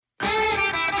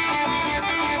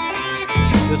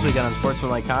This weekend on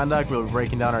Sportsmanlike Conduct, we'll be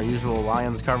breaking down our usual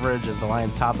Lions coverage as the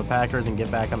Lions top the Packers and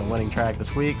get back on the winning track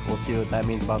this week. We'll see what that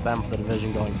means about them for the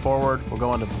division going forward. We'll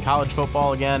go into college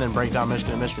football again and break down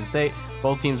Michigan and Michigan State.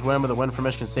 Both teams win, but the win for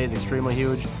Michigan State is extremely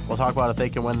huge. We'll talk about if they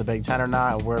can win the Big Ten or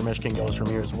not and where Michigan goes from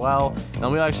here as well. And then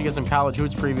we'll actually get some college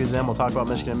hoops previews in. We'll talk about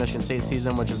Michigan and Michigan State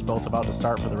season, which is both about to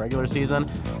start for the regular season.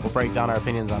 We'll break down our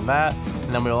opinions on that.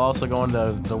 And then we'll also go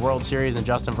into the World Series and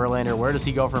Justin Verlander. Where does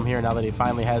he go from here now that he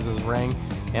finally has his ring?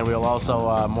 And we'll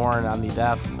also mourn on the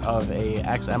death of a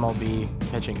ex-MLB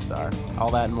pitching star.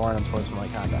 All that and more on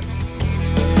Sportsmanlike Conduct.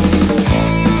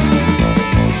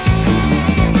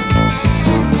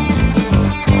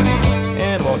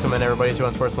 And welcome in everybody to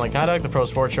Unsportsmanlike Conduct, the pro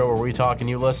sports show where we talk and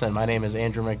you listen. My name is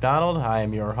Andrew McDonald. I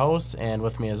am your host, and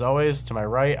with me as always, to my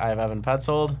right, I have Evan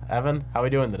Petzold. Evan, how are we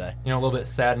doing today? A little bit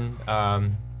saddened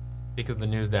because of the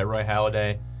news that Roy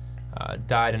Halladay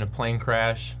died in a plane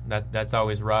crash. That's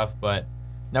always rough, but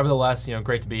nevertheless,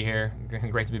 great to be here.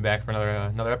 Great to be back for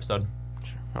another episode.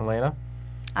 Sure. Elena?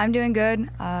 I'm doing good.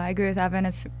 I agree with Evan.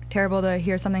 It's terrible to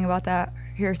hear something like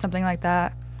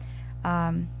that.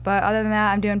 But other than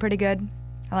that, I'm doing pretty good.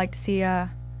 I like to see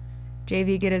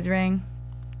JV get his ring.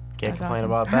 Can't complain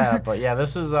about that. But yeah,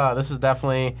 this is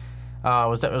definitely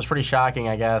was pretty shocking,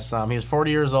 I guess. He was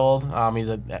 40 years old. When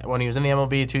he was in the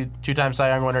MLB, two-time Cy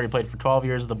Young winner. He played for 12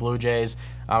 years with the Blue Jays.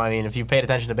 If you paid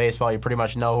attention to baseball, you pretty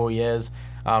much know who he is.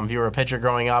 If you were a pitcher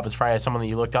growing up, it's probably someone that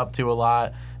you looked up to a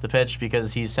lot, the pitch,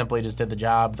 because he simply just did the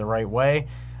job the right way.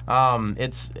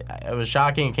 It was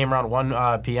shocking. It came around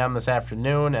 1 p.m. this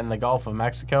afternoon, and the Gulf of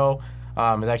Mexico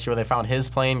is actually where they found his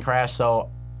plane crash.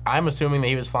 So I'm assuming that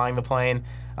he was flying the plane.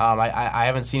 I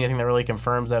haven't seen anything that really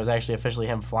confirms that it was actually officially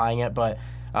him flying it, but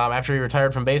after he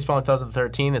retired from baseball in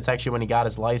 2013, it's actually when he got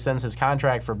his license. His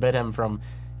contract forbid him from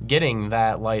getting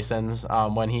that license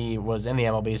when he was in the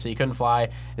MLB, so he couldn't fly.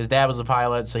 His dad was a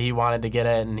pilot, so he wanted to get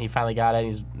it, and he finally got it.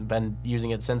 He's been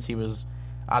using it since he was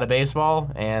out of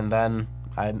baseball, and then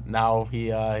now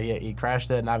he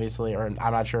crashed it, and obviously, or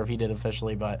I'm not sure if he did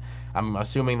officially, but I'm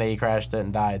assuming that he crashed it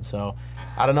and died. So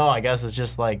I don't know. I guess it's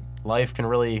just like life can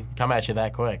really come at you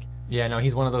that quick. Yeah, no,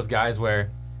 he's one of those guys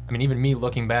where, even me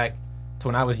looking back to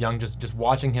when I was young, just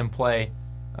watching him play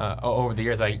over the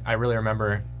years, I really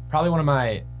remember probably one of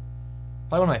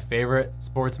my favorite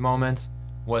sports moments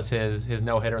was his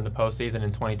no-hitter in the postseason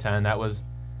in 2010. That was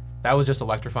just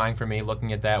electrifying for me,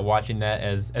 looking at that, watching that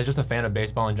as just a fan of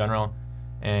baseball in general.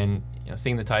 And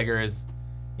seeing the Tigers,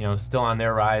 still on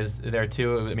their rise there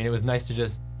too. It was nice to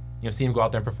just see him go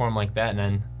out there and perform like that. And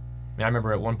then, I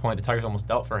remember at one point the Tigers almost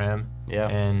dealt for him. Yeah.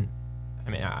 And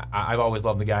I've always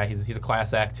loved the guy. He's a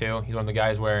class act too. He's one of the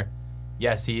guys where,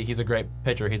 yes, he's a great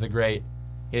pitcher. He was a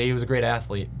great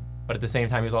athlete, but at the same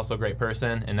time he was also a great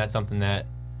person. And that's something that,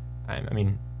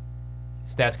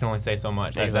 stats can only say so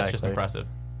much. Exactly. That's just impressive.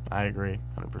 I agree,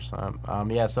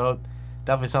 100%. So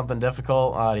definitely something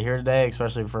difficult to hear today,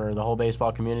 especially for the whole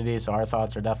baseball community, so our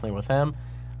thoughts are definitely with him.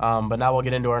 But now we'll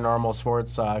get into our normal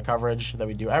sports coverage that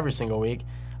we do every single week.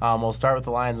 We'll start with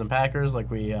the Lions and Packers like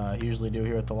we usually do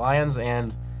here with the Lions,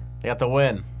 and they got the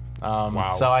win. Wow.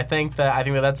 So I think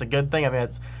that's a good thing. I think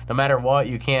it's no matter what,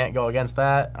 you can't go against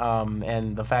that.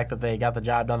 And the fact that they got the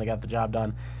job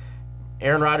done,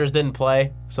 Aaron Rodgers didn't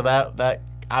play, so that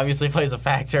obviously plays a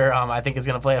factor. I think it's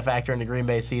going to play a factor in the Green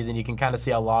Bay season. You can kind of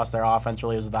see how lost their offense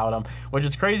really is without him, which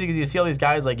is crazy because you see all these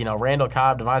guys like, Randall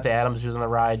Cobb, Devontae Adams who's on the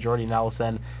ride, Jordy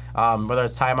Nelson, whether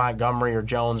it's Ty Montgomery or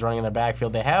Jones running in their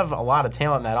backfield. They have a lot of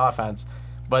talent in that offense,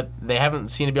 but they haven't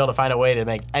seemed to be able to find a way to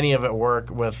make any of it work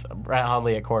with Brett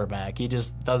Hundley at quarterback. He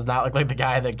just does not look like the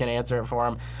guy that can answer it for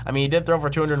him. He did throw for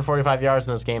 245 yards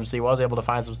in this game, so he was able to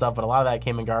find some stuff, but a lot of that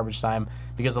came in garbage time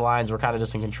because the Lions were kind of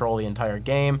just in control the entire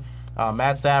game.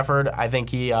 Matt Stafford, I think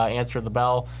he answered the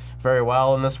bell very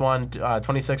well in this one.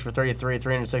 26 for 33,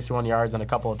 361 yards and a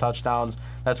couple of touchdowns.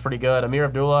 That's pretty good. Amir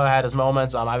Abdullah had his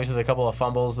moments. Obviously, the couple of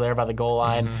fumbles there by the goal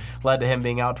line led to him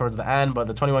being out towards the end, but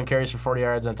the 21 carries for 40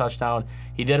 yards and a touchdown.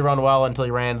 He did run well until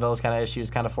he ran into those kind of issues,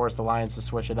 kind of forced the Lions to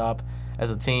switch it up as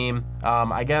a team.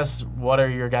 I guess, what are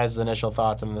your guys' initial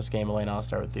thoughts on this game? Elena, I'll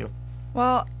start with you.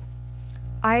 Well,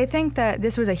 I think that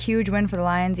this was a huge win for the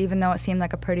Lions, even though it seemed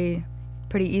like a pretty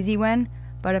easy win.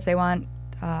 But if they want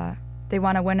to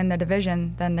win in the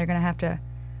division, then they're going to have to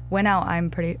win out.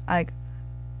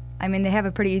 They have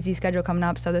a pretty easy schedule coming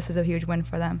up, so this is a huge win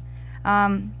for them.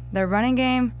 Their running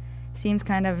game seems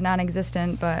kind of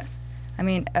non-existent, but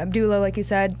Abdullah, like you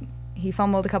said, he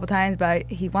fumbled a couple times, but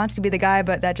he wants to be the guy,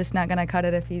 but that's just not going to cut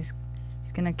it if he's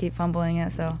going to keep fumbling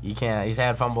it. So you can't. He's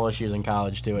had fumble issues in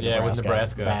college too. With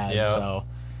Nebraska. Bad, yeah. So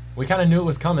we kind of knew it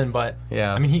was coming, but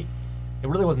yeah. It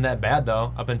really wasn't that bad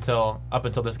though up until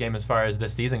this game as far as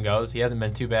this season goes. He hasn't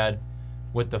been too bad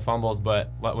with the fumbles, but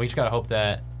we just gotta hope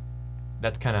that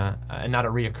that's kind of not a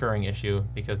reoccurring issue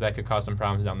because that could cause some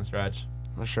problems down the stretch.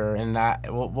 For sure, and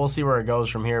we'll see where it goes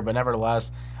from here. But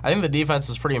nevertheless, I think the defense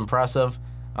was pretty impressive.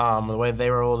 The way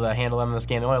they were able to handle them in this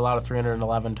game. They only allowed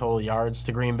 311 total yards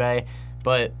to Green Bay,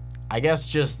 but I guess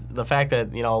just the fact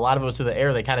that a lot of it was through the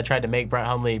air. They kind of tried to make Brett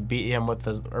Hundley beat them with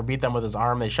his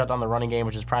arm. They shut down the running game,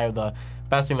 which is probably the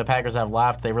best thing the Packers have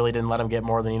left. They really didn't let him get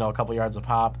more than a couple yards a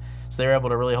pop, so they were able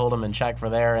to really hold him in check for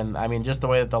there. And I mean, just the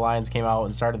way that the Lions came out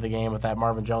and started the game with that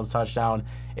Marvin Jones touchdown,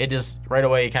 it just right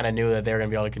away you kind of knew that they were going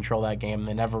to be able to control that game.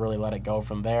 They never really let it go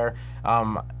from there.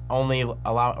 Randall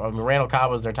Cobb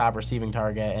was their top receiving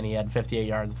target, and he had 58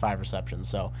 yards with 5 receptions.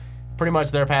 So pretty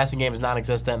much their passing game is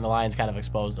non-existent, and the Lions kind of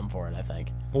exposed them for it, I think.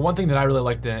 Well, one thing that I really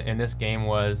liked in this game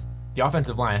was the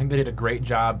offensive line. I think they did a great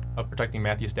job of protecting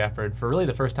Matthew Stafford for really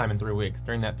the first time in 3 weeks.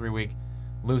 During that 3-week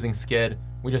losing skid,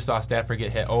 we just saw Stafford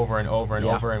get hit over and over and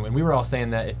over, and we were all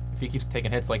saying that if he keeps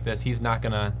taking hits like this, he's not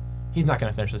gonna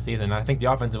finish the season. And I think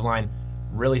the offensive line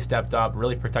really stepped up,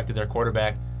 really protected their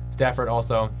quarterback. Stafford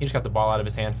also, he just got the ball out of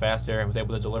his hand faster and was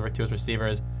able to deliver to his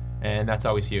receivers, and that's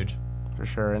always huge. For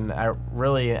sure, and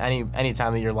really any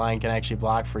time that your line can actually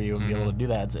block for you and be able to do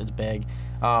that, it's big.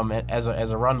 As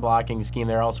a run blocking scheme,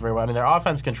 they're also very well. I mean, their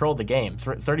offense controlled the game.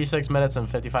 36 minutes and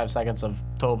 55 seconds of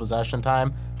total possession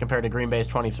time compared to Green Bay's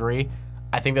 23.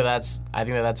 I think that's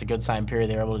a good sign. Period.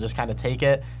 They were able to just kind of take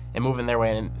it and move in their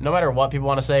way. And no matter what people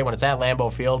want to say, when it's at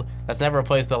Lambeau Field, that's never a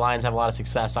place the Lions have a lot of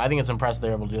success. So I think it's impressive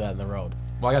they're able to do that on the road.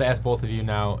 Well, I got to ask both of you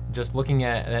now. Just looking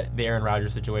at the Aaron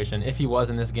Rodgers situation, if he was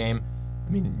in this game,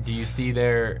 I mean, do you see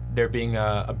there being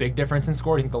a big difference in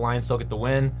score? Do you think the Lions still get the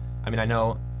win? I mean, I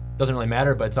know it doesn't really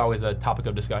matter, but it's always a topic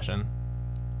of discussion.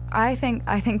 I think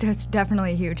there's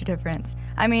definitely a huge difference.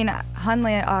 I mean,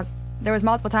 Hundley, there was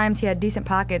multiple times he had decent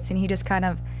pockets, and he just kind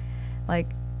of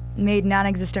made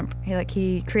non-existent.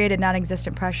 He created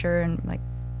non-existent pressure and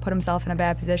put himself in a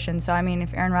bad position. So I mean,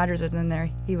 if Aaron Rodgers was in there,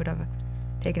 he would have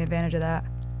taken advantage of that.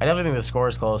 I definitely think the score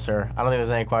is closer. I don't think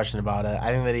there's any question about it.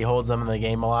 I think that he holds them in the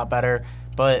game a lot better.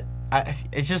 But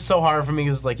it's just so hard for me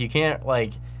because you can't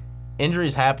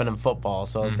injuries happen in football.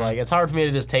 So it's it's hard for me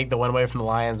to just take the win away from the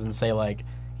Lions and say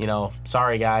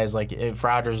sorry guys, if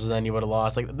Rodgers was in, you would have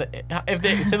lost. If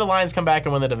they say the Lions come back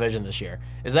and win the division this year,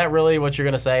 is that really what you're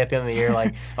gonna say at the end of the year?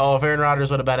 If Aaron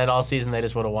Rodgers would have been in all season, they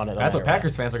just would have won it. That's what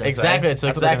Packers fans are gonna say. Exactly, it's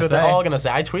exactly what they're all gonna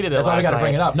say. I tweeted it. That's why we got to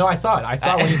bring it up. No, I saw it. I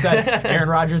saw when you said Aaron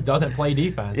Rodgers doesn't play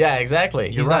defense. Yeah,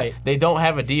 exactly. You're right. They don't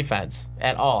have a defense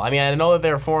at all. I mean, I know that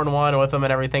they're 4-1 with them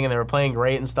and everything, and they were playing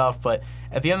great and stuff. But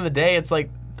at the end of the day, it's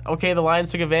okay, the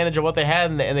Lions took advantage of what they had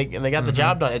and they got the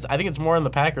job done. I think it's more in the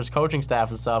Packers coaching staff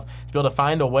and stuff to be able to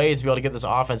find a way to be able to get this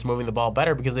offense moving the ball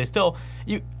better because they still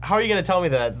how are you going to tell me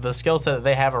that the skill set that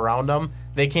they have around them,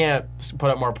 they can't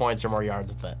put up more points or more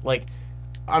yards with it?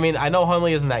 I mean, I know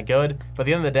Hundley isn't that good, but at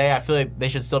the end of the day, I feel like they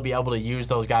should still be able to use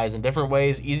those guys in different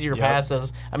ways, easier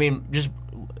passes. I mean, just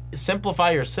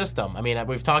simplify your system. I mean,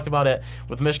 we've talked about it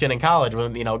with Michigan in college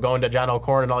when going to John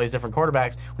O'Korn and all these different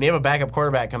quarterbacks. When you have a backup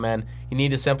quarterback come in, you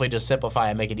need to simply just simplify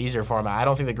and make it easier for him. I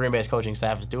don't think the Green Bay's coaching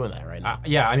staff is doing that right now.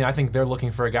 Yeah, I mean, I think they're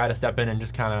looking for a guy to step in and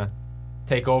just kind of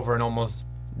take over and almost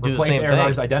do replace the same Aaron thing.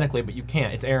 Rodgers identically, but you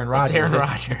can't. It's Aaron Rodgers. It's Aaron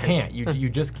Rodgers. You can't. You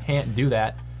just can't do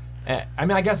that. I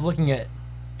mean, I guess looking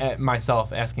at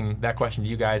myself, asking that question to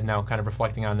you guys now, kind of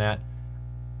reflecting on that,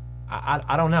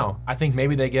 I don't know. I think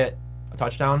maybe they get a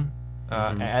touchdown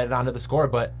added onto the score,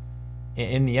 but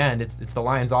in the end, it's the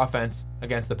Lions' offense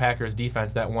against the Packers'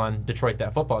 defense that won Detroit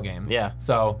that football game. Yeah.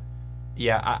 So,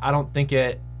 yeah, I don't think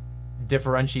it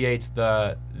differentiates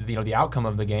the outcome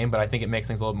of the game, but I think it makes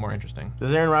things a little bit more interesting.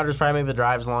 Does Aaron Rodgers probably make the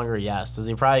drives longer? Yes. Does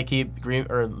he probably keep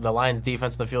the Lions'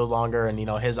 defense in the field longer and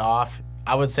his off?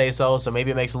 I would say so. So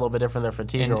maybe it makes it a little bit different their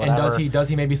fatigue or whatever. And does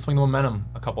he maybe swing the momentum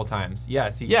a couple times?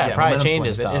 Yes. It probably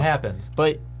changes stuff. It happens.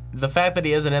 But the fact that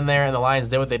he isn't in there and the Lions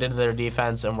did what they did to their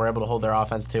defense and were able to hold their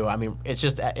offense too, I mean, it's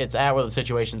at where the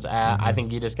situation's at. I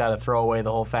think you just got to throw away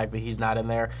the whole fact that he's not in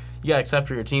there. You got to accept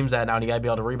where your team's at now, and you got to be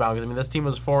able to rebound. Because, I mean, this team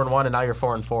was 4-1, and now you're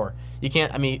 4-4. You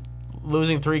can't, I mean,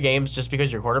 losing 3 games just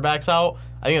because your quarterback's out,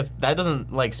 I think that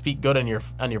doesn't, speak good on your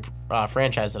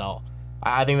franchise at all.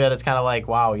 I think that it's kind of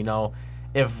wow,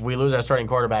 if we lose our starting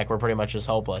quarterback, we're pretty much just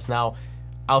hopeless. Now,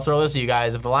 I'll throw this at you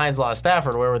guys. If the Lions lost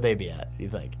Stafford, where would they be at, do you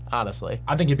think? Honestly.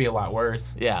 I think it'd be a lot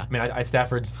worse. Yeah. I mean,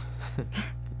 Stafford's...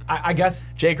 I guess...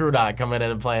 Jake Rudock coming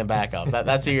in and playing backup.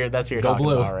 That's who you're talking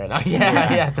blue. about right now.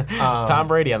 Yeah. Tom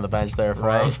Brady on the bench there for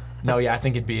him. No, yeah, I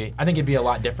think it'd be a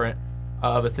lot different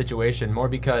of a situation. More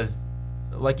because,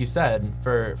 like you said,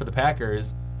 for the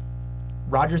Packers,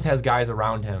 Rodgers has guys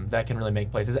around him that can really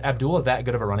make plays. Is Abdullah that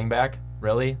good of a running back?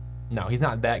 Really? No, he's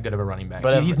not that good of a running back.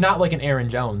 But He's not like an Aaron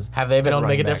Jones. Have they been able to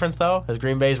make a running back. difference, though? Has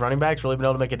Green Bay's running backs really been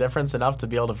able to make a difference enough to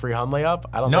be able to free Hundley up?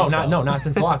 I don't think so. Not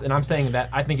since the loss. And I'm saying that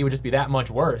I think it would just be that much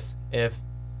worse if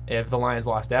the Lions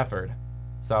lost Stafford.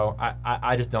 So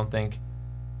I just don't think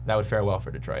that would fare well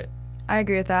for Detroit. I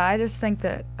agree with that. I just think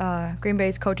that Green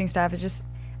Bay's coaching staff is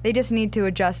they just need to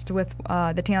adjust with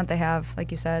the talent they have.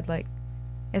 Like you said,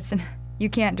 you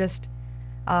can't just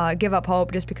give up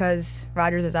hope just because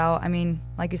Rodgers is out. I mean,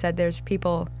 like you said, there's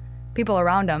people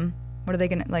around him. What are they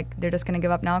gonna They're just gonna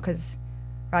give up now because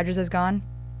Rodgers is gone.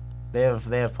 They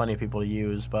have plenty of people to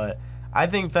use, but I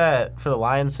think that for the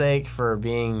Lions' sake, for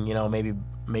being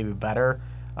maybe better,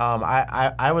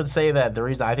 I would say that the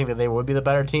reason I think that they would be the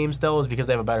better team still is because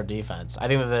they have a better defense. I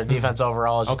think that their defense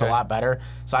overall is just a lot better.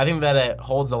 So I think that it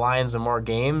holds the Lions in more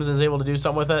games and is able to do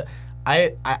something with it.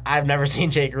 I've never seen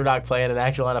Jake Rudock play in an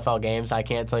actual NFL game, so I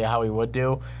can't tell you how he would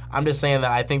do. I'm just saying that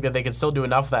I think that they could still do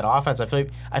enough of that offense. I feel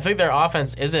like their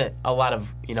offense isn't a lot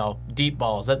of deep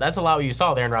balls. That's a lot what you saw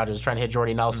with Aaron Rodgers trying to hit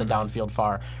Jordy Nelson downfield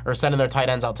far, or sending their tight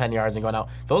ends out 10 yards and going out.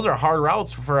 Those are hard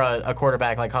routes for a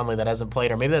quarterback like Hundley that hasn't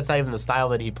played, or maybe that's not even the style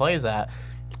that he plays at.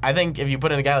 I think if you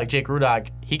put in a guy like Jake Rudock,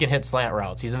 he can hit slant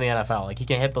routes. He's in the NFL. He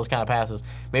can hit those kind of passes.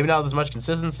 Maybe not with as much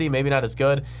consistency, maybe not as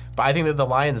good, but I think that the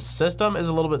Lions' system is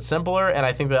a little bit simpler, and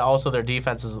I think that also their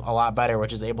defense is a lot better,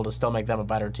 which is able to still make them a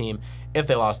better team if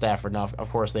they lost Stafford. Now, of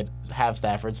course, they have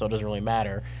Stafford, so it doesn't really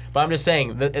matter. But I'm just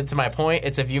saying, it's my point.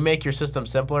 It's if you make your system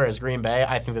simpler as Green Bay,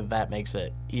 I think that makes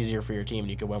it easier for your team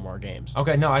and you can win more games.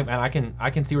 Okay, no, I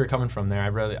can see where you're coming from there. I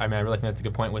really think that's a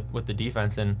good point with the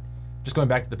defense. And just going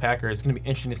back to the Packers, it's going to be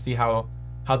interesting to see how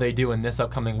they do in this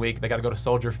upcoming week. They got to go to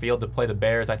Soldier Field to play the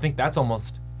Bears. I think that's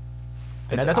almost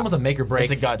a make or break.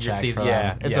 It's a gut check season. for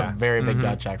them. Yeah, it's a very big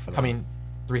gut check for them. I mean,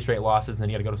 3 straight losses, and then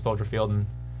you got to go to Soldier Field and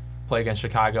play against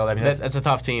Chicago. I mean, that's a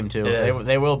tough team too.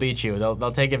 They will beat you.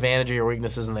 They'll take advantage of your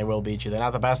weaknesses and they will beat you. They're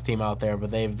not the best team out there,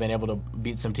 but they've been able to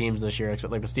beat some teams this year,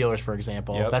 like the Steelers, for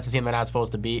example. Yep. That's a team they're not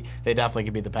supposed to beat. They definitely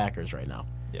could beat the Packers right now.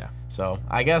 Yeah. So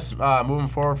I guess moving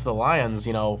forward for the Lions,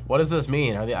 what does this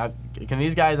mean? Can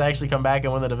these guys actually come back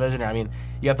and win the division? I mean,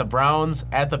 you got the Browns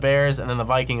at the Bears, and then the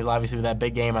Vikings, obviously, with that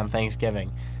big game on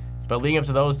Thanksgiving. But leading up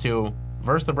to those two,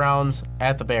 versus the Browns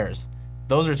at the Bears,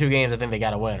 those are 2 games I think they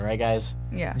got to win, right, guys?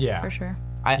 Yeah, for sure.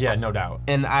 No doubt.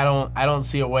 And I don't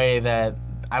see a way that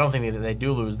I don't think they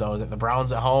do lose those. The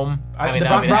Browns at home. I mean, the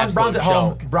Browns at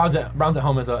home. Choke. Browns at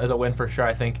home is a win for sure.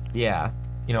 I think. Yeah.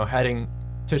 Heading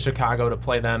to Chicago to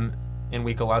play them in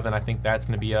Week 11, I think that's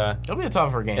going to be It'll be a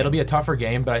tougher game. It'll be a tougher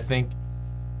game, but I think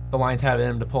the Lions have it in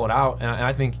them to pull it out, and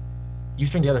I think you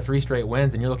string together 3 straight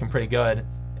wins, and you're looking pretty good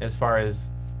as far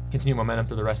as continued momentum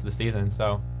through the rest of the season.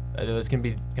 So there's going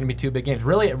to be 2 big games.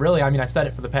 Really, I mean, I've said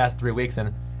it for the past 3 weeks,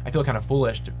 and I feel kind of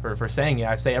foolish for saying it.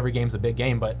 I say every game's a big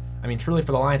game, but I mean, truly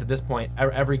for the Lions at this point,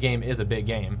 every game is a big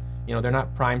game. They're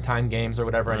not prime time games or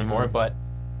whatever anymore, but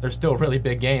they're still really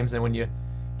big games. And when you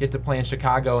get to play in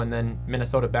Chicago and then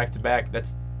Minnesota back to back,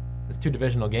 that's 2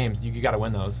 divisional games. You got to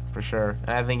win those for sure. And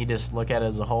I think you just look at it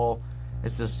as a whole.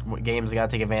 It's just games you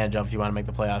got to take advantage of if you want to make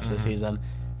the playoffs this season.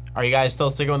 Are you guys still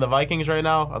sticking with the Vikings right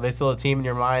now? Are they still a team in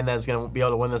your mind that's going to be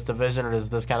able to win this division, or does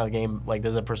this kind of game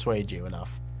does it persuade you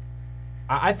enough?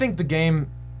 I think the game,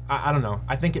 I don't know.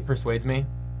 I think it persuades me.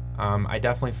 I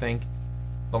definitely think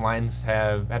the Lions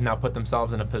have now put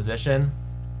themselves in a position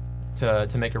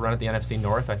to make a run at the NFC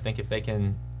North. I think if they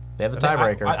can... They have the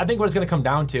tiebreaker. I think what it's going to come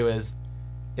down to is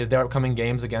their upcoming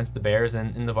games against the Bears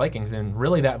and the Vikings. And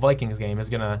really that Vikings game is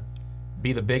going to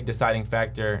be the big deciding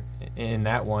factor in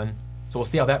that one. So we'll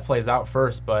see how that plays out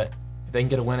first. But if they can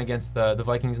get a win against the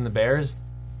Vikings and the Bears,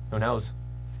 who knows?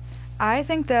 I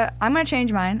think that I'm going to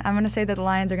change mine. I'm going to say that the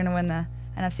Lions are going to win the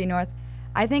NFC North.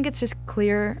 I think it's just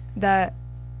clear that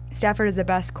Stafford is the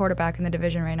best quarterback in the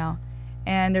division right now,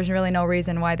 and there's really no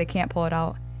reason why they can't pull it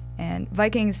out. And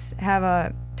Vikings have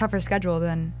a tougher schedule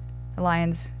than the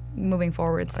Lions moving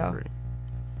forward, so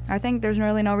I think there's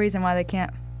really no reason why they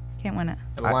can't win it.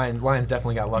 The Lions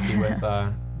definitely got lucky with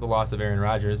the loss of Aaron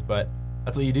Rodgers, but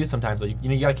that's what you do sometimes.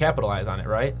 You got to capitalize on it,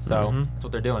 right? So that's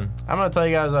what they're doing. I'm going to tell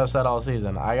you guys what I've said all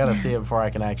season. I got to see it before I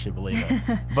can actually believe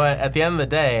it. But at the end of the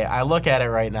day, I look at it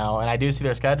right now, and I do see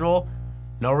their schedule.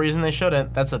 No reason they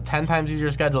shouldn't. That's a 10 times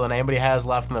easier schedule than anybody has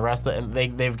left in the rest of it. And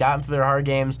they've gotten through their hard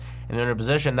games, and they're in a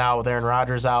position now with Aaron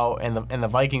Rodgers out and the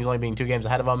Vikings only being 2 games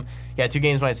ahead of them. Yeah, 2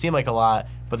 games might seem like a lot,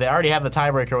 but they already have the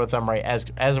tiebreaker with them right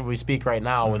as we speak right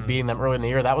now with beating them early in the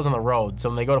year. That was on the road. So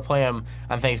when they go to play them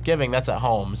on Thanksgiving, that's at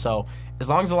home. So as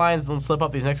long as the Lions don't slip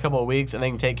up these next couple of weeks and they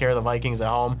can take care of the Vikings at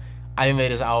home, I think they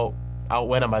just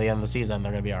outwin them by the end of the season,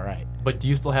 they're going to be all right. But do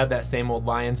you still have that same old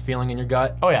Lions feeling in your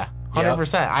gut? Oh yeah,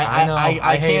 100%. I know.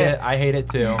 I hate can't. it. I hate it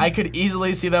too. I could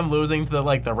easily see them losing to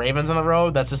the Ravens on the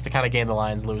road. That's just the kind of game the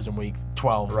Lions lose in week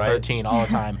 12, Right. 13 all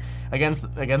the time. Against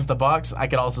the Bucs, I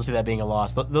could also see that being a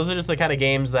loss. Those are just the kind of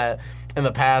games that in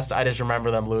the past I just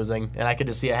remember them losing, and I could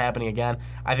just see it happening again.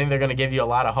 I think they're going to give you a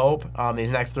lot of hope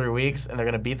these next 3 weeks, and they're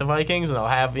going to beat the Vikings, and they'll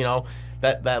have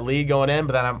that lead going in.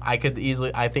 But then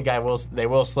they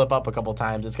will slip up a couple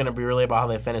times. It's going to be really about how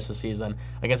they finish the season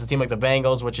against a team like the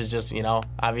Bengals, which is just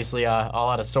obviously all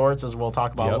out of sorts, as we'll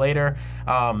talk about later.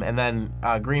 And then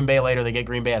Green Bay later. They get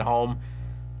Green Bay at home.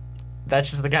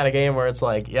 That's just the kind of game where it's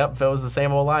like, yep, if it was the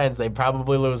same old Lions, they'd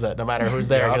probably lose it no matter who's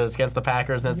there because it's against the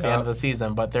Packers and it's the end of the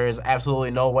season. But there is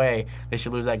absolutely no way they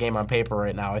should lose that game on paper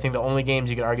right now. I think the only games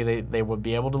you could argue they would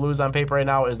be able to lose on paper right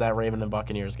now is that Raven and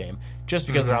Buccaneers game, just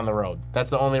because they're on the road. That's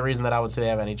the only reason that I would say they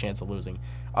have any chance of losing.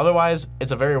 Otherwise,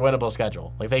 it's a very winnable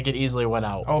schedule. Like, they could easily win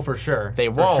out. Oh, for sure. They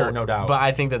won't, for sure, no doubt. but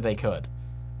I think that they could.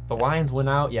 The Lions win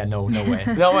out? Yeah, no way.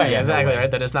 No way, Yeah, exactly, no way. right?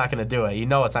 That it's not going to do it. You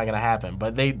know it's not going to happen.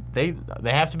 But they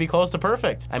have to be close to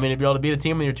perfect. I mean, to be able to beat a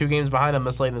team when you're 2 games behind them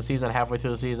this late in the season, halfway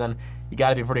through the season, you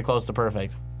got to be pretty close to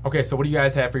perfect. Okay, so what do you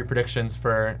guys have for your predictions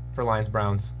for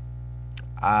Lions-Browns?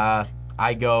 I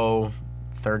go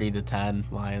 30-10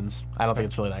 Lions. I don't think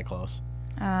it's really that close.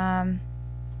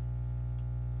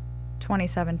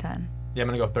 27-10. Yeah, I'm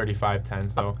going to go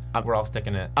 35-10, so we're all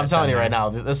sticking it. I'm telling you right now,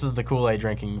 this is the Kool-Aid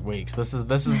drinking weeks. This is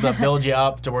the build you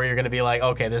up to where you're going to be like,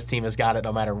 okay, this team has got it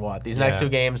no matter what. These next 2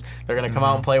 games, they're going to come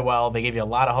out and play well. They give you a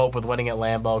lot of hope with winning at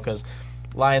Lambeau because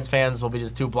Lions fans will be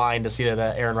just too blind to see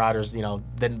that Aaron Rodgers,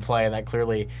 didn't play, and that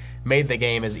clearly made the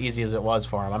game as easy as it was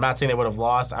for him. I'm not saying they would have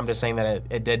lost. I'm just saying that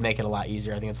it did make it a lot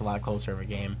easier. I think it's a lot closer of a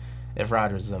game if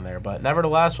Rodgers is in there. But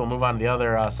nevertheless, we'll move on to the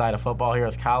other side of football here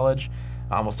with college.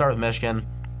 We'll start with Michigan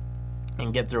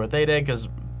and get through what they did because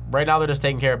right now they're just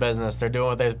taking care of business. They're doing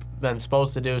what they've been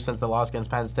supposed to do since the loss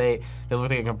against Penn State. They look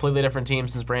like a completely different team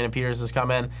since Brandon Peters has come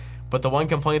in. But the one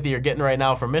complaint that you're getting right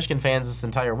now from Michigan fans this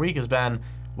entire week has been,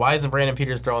 why isn't Brandon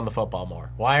Peters throwing the football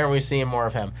more? Why aren't we seeing more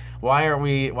of him? Why are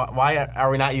we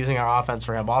not using our offense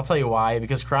for him? Well, I'll tell you why.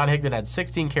 Because Karan Higdon had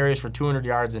 16 carries for 200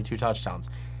 yards and 2 touchdowns.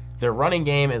 Their running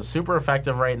game is super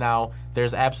effective right now.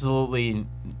 There's absolutely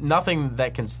nothing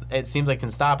that it seems like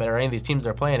can stop it, or any of these teams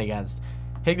they're playing against.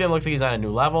 Higdon looks like he's on a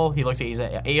new level. He looks like he's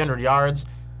at 800 yards.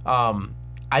 I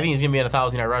think he's going to be a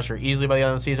 1,000-yard rusher easily by the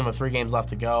end of the season with 3 games left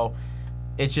to go.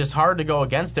 It's just hard to go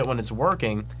against it when it's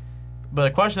working. But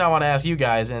a question I want to ask you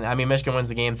guys, and I mean, Michigan wins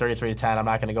the game 33-10. I'm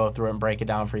not going to go through it and break it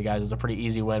down for you guys. It was a pretty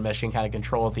easy win. Michigan kind of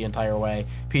controlled it the entire way.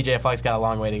 PJ Fleck's got a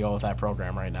long way to go with that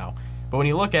program right now. But when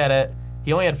you look at it,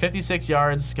 he only had 56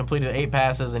 yards, completed 8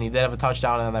 passes, and he did have a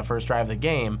touchdown on that first drive of the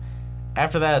game.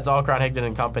 After that, it's all Karan Higdon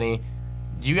and company.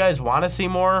 Do you guys want to see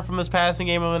more from this passing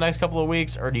game over the next couple of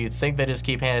weeks, or do you think they just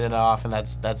keep handing it off and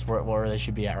that's where they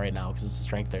should be at right now because it's the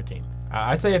strength of their team?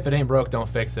 I say if it ain't broke, don't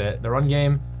fix it. The run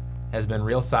game has been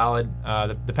real solid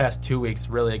the past 2 weeks,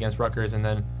 really, against Rutgers and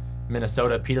then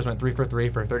Minnesota. Peters went 3 for 3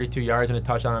 for 32 yards and a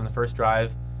touchdown on the first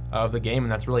drive of the game,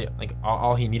 and that's really like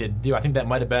all he needed to do. I think that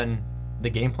might have been the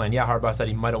game plan. Yeah, Harbaugh said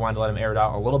he might have wanted to let him air it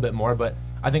out a little bit more, but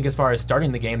I think as far as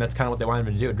starting the game, that's kind of what they wanted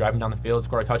him to do: drive him down the field,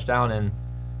 score a touchdown, and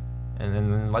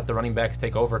then let the running backs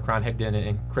take over, Karan Higdon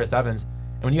and Chris Evans.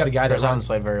 And when you got a guy Chris that Evans runs,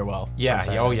 played very well.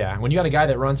 Yeah, yeah. When you got a guy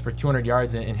that runs for 200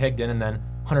 yards in Higdon and then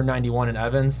 191 in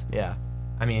Evans, yeah,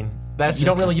 I mean, you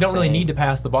don't really need to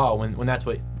pass the ball when that's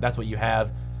what you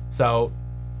have. So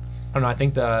I don't know. I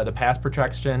think the pass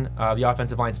protection, the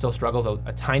offensive line still struggles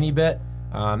a tiny bit,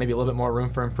 maybe a little bit more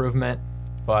room for improvement.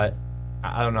 But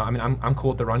I don't know. I mean, I'm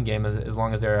cool with the run game as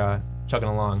long as they're chugging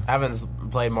along. Evans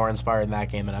played more inspired in that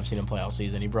game than I've seen him play all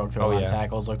season. He broke through a lot of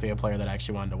tackles, looked like a player that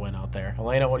actually wanted to win out there.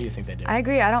 Elena, what do you think they do? I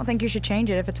agree. I don't think you should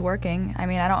change it if it's working. I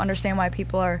mean, I don't understand why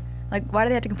people are like, why do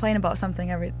they have to complain about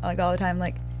something all the time?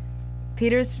 Like,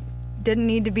 Peters didn't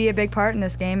need to be a big part in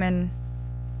this game, and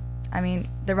I mean,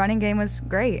 the running game was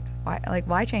great.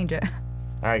 Why change it?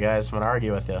 All right, guys, I'm going to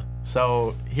argue with you.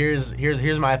 So here's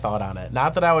my thought on it.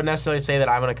 Not that I would necessarily say that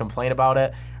I'm going to complain about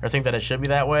it or think that it should be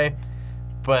that way,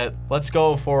 but let's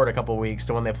go forward a couple weeks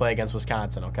to when they play against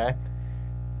Wisconsin, okay?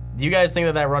 Do you guys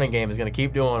think that running game is going to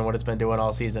keep doing what it's been doing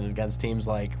all season against teams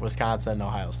like Wisconsin and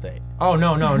Ohio State? Oh,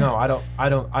 no. I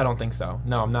don't think so.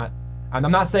 No, I'm not. I'm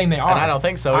not saying they are. And I don't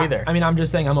think so either. I mean, I'm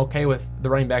just saying I'm okay with the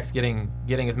running backs getting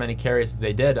as many carries as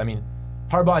they did. I mean,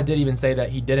 Harbaugh did even say that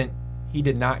he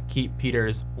did not keep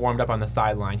Peters warmed up on the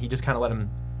sideline. He just kind of let him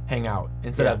hang out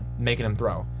instead of making him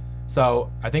throw. So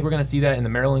I think we're going to see that in the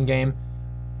Maryland game.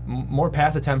 More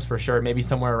pass attempts for sure, maybe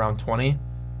somewhere around 20.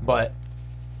 But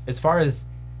as far as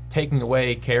taking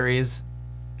away carries,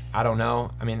 I don't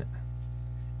know. I mean,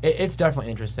 it's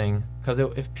definitely interesting because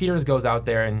if Peters goes out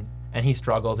there and he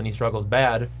struggles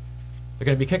bad, they're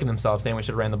going to be kicking themselves saying we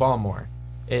should have ran the ball more.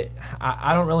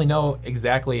 I don't really know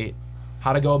exactly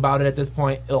how to go about it at this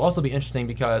point. It'll also be interesting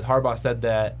because Harbaugh said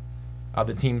that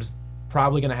the team's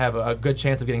probably going to have a good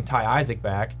chance of getting Ty Isaac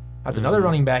back. That's another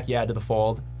running back you add to the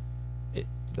fold.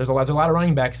 There's a lot of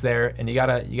running backs there, and you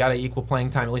gotta equal playing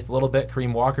time at least a little bit.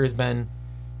 Kareem Walker's been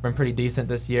pretty decent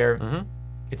this year. Mm-hmm.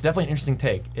 It's definitely an interesting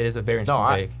take. It is a very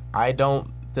interesting take. I don't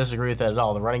disagree with that at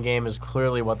all. The running game is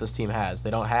clearly what this team has.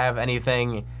 They don't have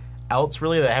anything else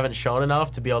really. They haven't shown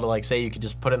enough to be able to like say you could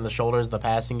just put it in the shoulders of the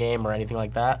passing game or anything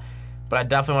like that. But I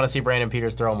definitely want to see Brandon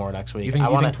Peters throw more next week. You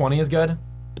think 20 is good?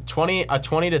 A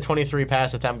 20 to 23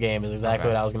 pass attempt game is exactly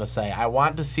what I was going to say. I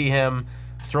want to see him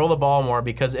throw the ball more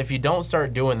because if you don't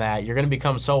start doing that, you're going to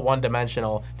become so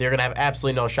one-dimensional that you're going to have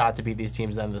absolutely no shot to beat these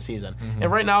teams at the end of the season. Mm-hmm.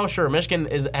 And right now, sure, Michigan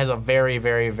has a very,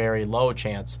 very, very low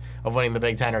chance of winning the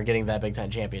Big Ten or getting that Big Ten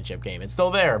championship game. It's still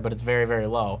there, but it's very, very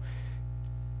low.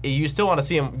 You still want to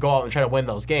see him go out and try to win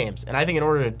those games. And I think in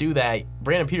order to do that,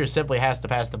 Brandon Peters simply has to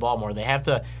pass the ball more. They have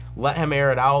to let him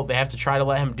air it out. They have to try to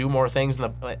let him do more things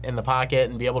in the pocket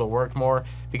and be able to work more.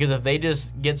 Because if they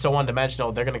just get so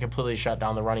one-dimensional, they're going to completely shut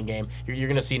down the running game. You're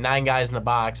going to see 9 guys in the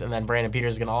box, and then Brandon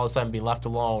Peters is going to all of a sudden be left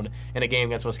alone in a game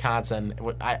against Wisconsin.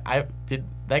 I did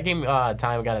that game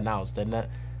time got announced, didn't it?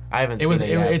 I haven't seen it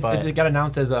yet. It got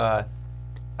announced as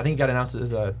I think it got announced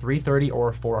as 3:30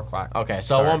 or 4 o'clock. Okay,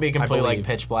 so it won't be completely like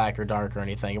pitch black or dark or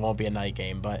anything. It won't be a night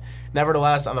game. But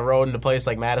nevertheless, on the road in a place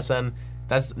like Madison,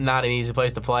 that's not an easy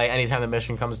place to play. Anytime that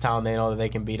Michigan comes to town, they know that they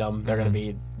can beat them. They're going to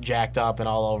be jacked up and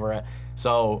all over it.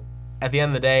 So at the end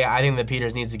of the day, I think that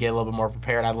Peters needs to get a little bit more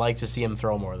prepared. I'd like to see him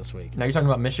throw more this week. Now you're talking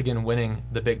about Michigan winning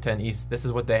the Big Ten East. This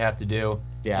is what they have to do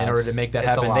in order to make that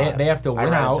happen. They have to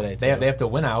win out. They have to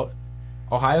win out.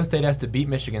 Ohio State has to beat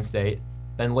Michigan State.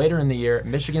 Then later in the year,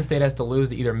 Michigan State has to lose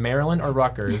to either Maryland or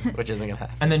Rutgers. Which isn't going to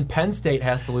happen. And then Penn State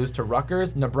has to lose to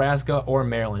Rutgers, Nebraska, or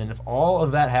Maryland. And if all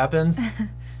of that happens,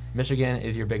 Michigan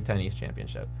is your Big Ten East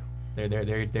championship.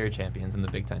 They're champions in the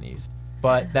Big Ten East.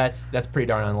 But that's pretty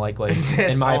darn unlikely,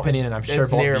 in my opinion, and I'm sure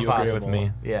both of you agree with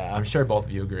me. Yeah. I'm sure both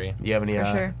of you agree. Do you have any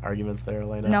arguments there,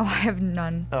 Elena? No, I have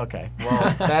none. Okay.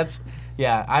 Well,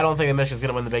 I don't think that Michigan's going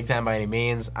to win the Big Ten by any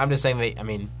means. I'm just saying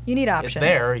you need options. It's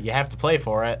there. You have to play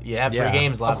for it. You have 3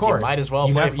 games left. Of course. You might as well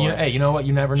play for it. Hey, you know what?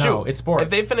 You never know. It's sports.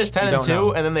 If they finish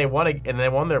 10-2 and then they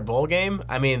won their bowl game,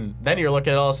 then you're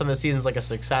looking at all of a sudden the season's like a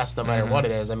success no matter what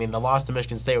it is. I mean, the loss to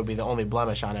Michigan State would be the only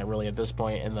blemish on it really at this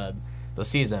point in the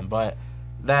season. But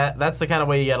that's the kind of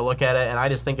way you got to look at it. And I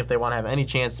just think if they want to have any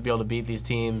chance to be able to beat these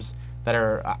teams that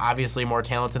are obviously more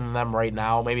talented than them right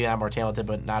now, maybe not more talented,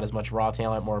 but not as much raw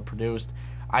talent, more produced,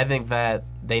 I think that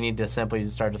they need to simply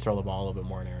start to throw the ball a little bit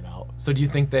more and air it out. So do you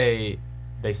think they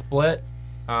split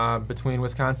between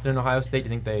Wisconsin and Ohio State?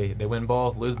 Do you think they win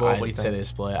both, lose both? What do you think? I'd say they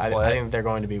split. I think they're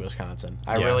going to be Wisconsin.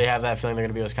 I really have that feeling they're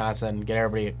going to be Wisconsin, get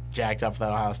everybody jacked up for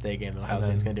that Ohio State game, and Ohio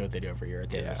State's going to do what they do every year at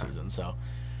the end of the season. So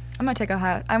I'm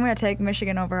gonna take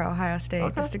Michigan over Ohio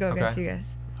State just to go against you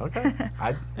guys. Okay.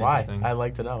 Why? I'd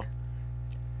like to know.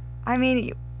 I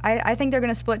mean, I think they're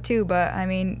gonna split too, but I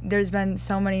mean, there's been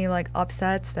so many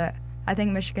upsets that I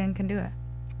think Michigan can do it.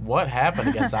 What happened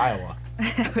against Iowa?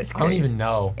 That was crazy. I don't even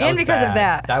know. And because of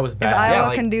that. That was bad. If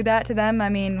Iowa can do that to them, I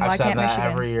mean, why can't Michigan? I've said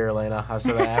that every year, Elena. I've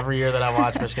said that every year that I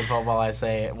watch Michigan football. I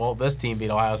say, well, this team beat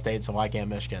Ohio State, so why can't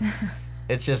Michigan?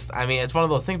 It's just, it's one of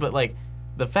those things. But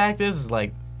the fact is,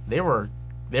 they were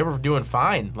doing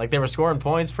fine. They were scoring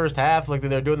points first half. They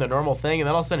were doing their normal thing, and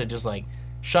then all of a sudden it just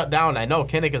shut down. I know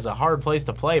Kinnick is a hard place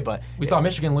to play, but we saw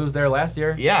Michigan lose there last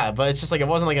year. Yeah, but it's just it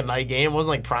wasn't a night game. It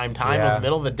wasn't prime time. Yeah. It was the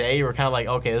middle of the day. You were kind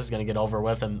of okay, this is going to get over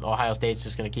with, and Ohio State's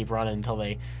just going to keep running until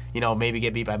they, maybe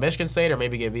get beat by Michigan State or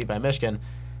maybe get beat by Michigan.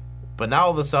 But now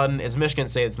all of a sudden it's Michigan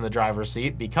State that's in the driver's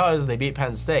seat because they beat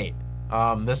Penn State.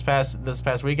 This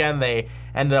past weekend they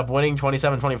ended up winning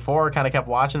 27-24. Kind of kept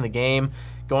watching the game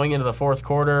going into the fourth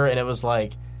quarter, and it was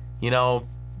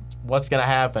what's going to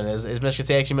happen? Is Michigan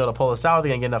State actually able to pull this out? Are they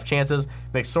going to get enough chances?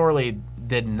 McSorley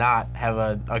did not have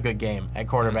a good game at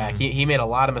quarterback. Mm-hmm. He made a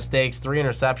lot of mistakes, 3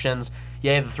 interceptions.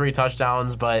 Yeah, the 3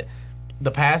 touchdowns, but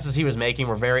the passes he was making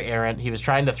were very errant. He was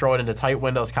trying to throw it into tight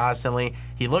windows constantly.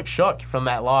 He looked shook from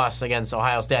that loss against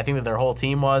Ohio State. I think that their whole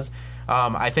team was.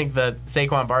 I think that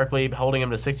Saquon Barkley holding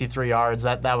him to 63 yards,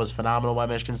 that was phenomenal by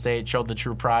Michigan State. Showed the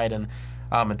true pride and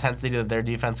intensity that their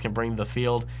defense can bring to the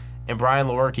field. And Brian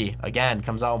Lewerke, again,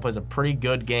 comes out and plays a pretty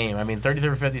good game. I mean,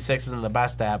 33 for 56 isn't the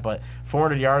best stat, but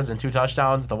 400 yards and 2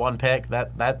 touchdowns, the 1 pick,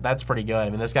 that's pretty good. I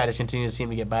mean, this guy just continues to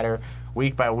seem to get better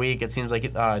week by week. It seems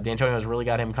like D'Antonio's really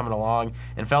got him coming along.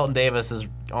 And Felton Davis is,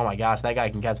 oh my gosh, that guy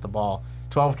can catch the ball.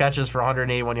 12 catches for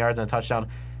 181 yards and a touchdown.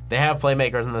 They have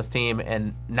playmakers in this team,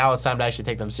 and now it's time to actually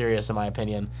take them serious, in my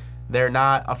opinion. They're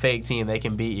not a fake team. They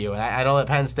can beat you. And I know that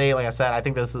Penn State, like I said, I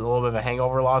think this is a little bit of a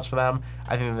hangover loss for them.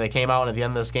 I think that they came out and at the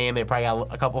end of this game, they probably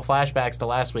got a couple flashbacks to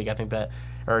last week. I think that,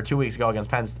 or 2 weeks ago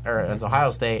against against Ohio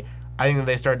State. I think that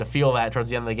they started to feel that towards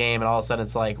the end of the game, and all of a sudden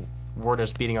it's like we're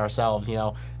just beating ourselves. You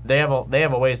know, they have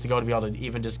a ways to go to be able to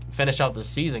even just finish out the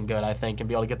season good, I think, and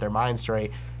be able to get their mind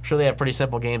straight. Sure, they have pretty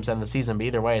simple games to end the season, but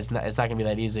either way, it's not going to be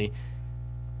that easy.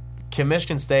 Can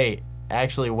Michigan State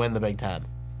actually win the Big Ten?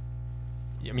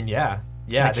 I mean, yeah.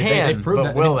 Yeah, they can, they proved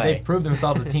but will they? They proved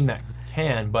themselves a team that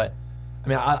can, but I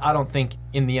mean, I don't think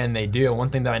in the end they do. One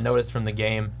thing that I noticed from the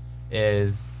game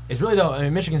is really though. I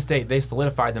mean, Michigan State, they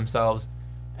solidified themselves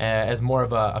as more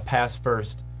of a pass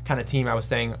first kind of team. I was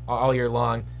saying all year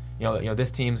long, you know, this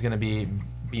team's going to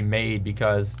be made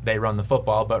because they run the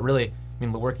football, but really, I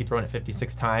mean, Lewerke thrown it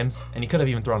 56 times, and he could have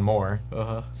even thrown more.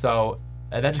 So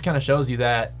that just kind of shows you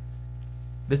that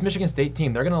this Michigan State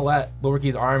team, they're going to let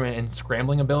Lewerke's arm and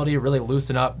scrambling ability really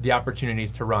loosen up the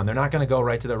opportunities to run. They're not going to go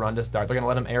right to the run to start. They're going to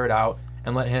let him air it out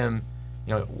and let him,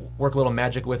 you know, work a little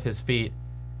magic with his feet.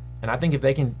 And I think if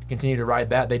they can continue to ride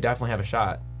that, they definitely have a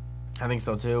shot. I think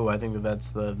so too. I think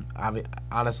that's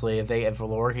honestly, if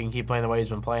Lewerke can keep playing the way he's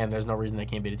been playing, there's no reason they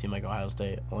can't beat a team like Ohio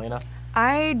State. Elena?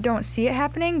 I don't see it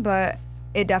happening, but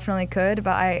it definitely could.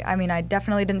 But I mean, I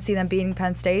definitely didn't see them beating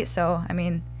Penn State. So I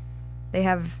mean, they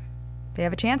have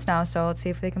a chance now, so let's see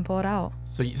if they can pull it out.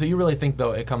 So you really think,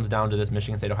 though, it comes down to this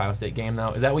Michigan State-Ohio State game, though?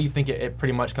 Is that what you think it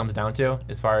pretty much comes down to,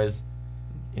 as far as,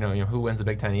 you know who wins the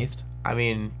Big Ten East? I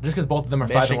mean, just because both of them are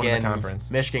 5-1 in the conference.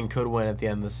 Michigan could win at the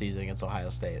end of the season against Ohio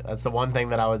State. That's the one thing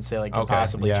that I would say could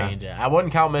possibly change it. I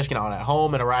wouldn't count Michigan out at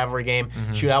home in a rivalry game.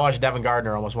 Mm-hmm. Shoot, I watched Devin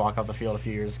Gardner almost walk off the field a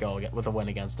few years ago with a win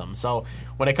against them. So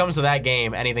when it comes to that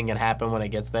game, anything can happen when it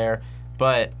gets there.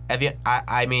 But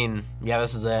I mean,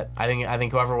 this is it. I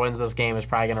think whoever wins this game is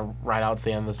probably going to ride out to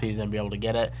the end of the season and be able to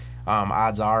get it.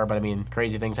 Odds are, but I mean,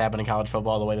 crazy things happen in college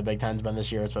football. The way the Big Ten's been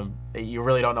this year, you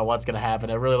really don't know what's going to happen.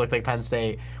 It really looked like Penn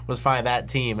State was finally that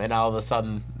team, and all of a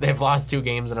sudden they've lost 2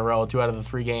 games in a row, 2 out of the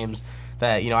 3 games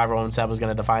that everyone said was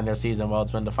going to define their season. Well,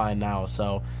 it's been defined now.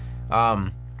 So, I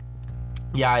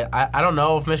don't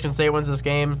know if Michigan State wins this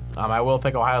game. I will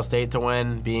pick Ohio State to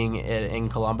win, being in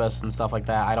Columbus and stuff like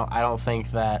that. I don't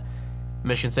think that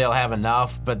Michigan State will have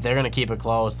enough, but they're going to keep it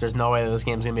close. There's no way that this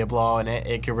game's going to be a blowout, and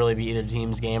it could really be either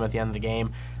team's game at the end of the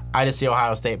game. I just see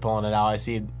Ohio State pulling it out. I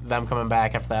see them coming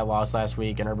back after that loss last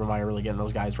week, and Urban Meyer really getting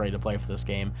those guys ready to play for this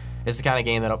game. It's the kind of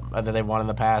game that they've won in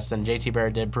the past, and JT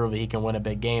Barrett did prove that he can win a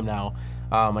big game now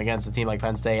against a team like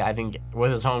Penn State. I think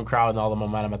with his home crowd and all the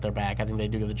momentum at their back, I think they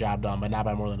do get the job done, but not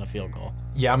by more than a field goal.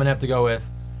 Yeah, I'm going to have to go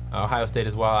with Ohio State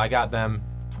as well. I got them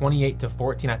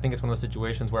 28-14. I think it's one of those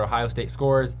situations where Ohio State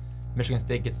scores, Michigan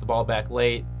State gets the ball back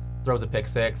late, throws a pick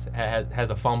six, has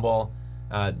a fumble,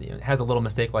 has a little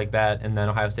mistake like that, and then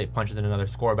Ohio State punches in another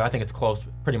score. But I think it's close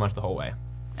pretty much the whole way.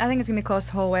 I think it's going to be close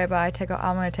the whole way, but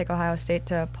I'm going to take Ohio State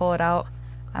to pull it out.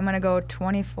 I'm going to go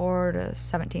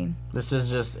 24-17.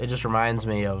 It just reminds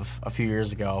me of a few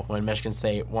years ago when Michigan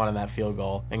State won in that field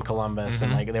goal in Columbus,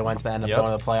 Mm-hmm. and they went to the end of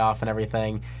going to the playoff and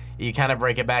everything. You kind of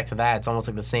break it back to that. It's almost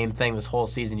like the same thing this whole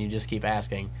season. You just keep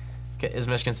asking, is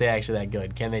Michigan State actually that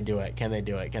good? Can they do it? Can they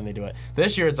do it? Can they do it?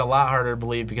 This year it's a lot harder to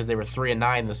believe because they were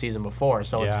 3-9 the season before.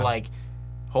 So it's like,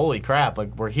 holy crap,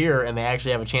 we're here and they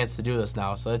actually have a chance to do this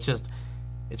now. So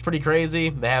it's pretty crazy.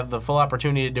 They have the full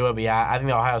opportunity to do it, but I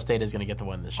think Ohio State is going to get the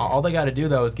win this year. All they got to do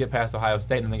though is get past Ohio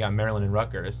State, and then they got Maryland and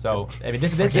Rutgers. So I mean,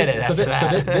 this is their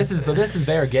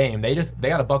game. They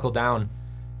got to buckle down,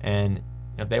 and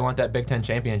if they want that Big Ten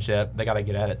championship, they got to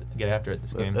get after it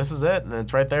this game. This is it, and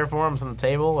it's right there for them. It's on the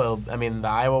table. The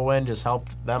Iowa win just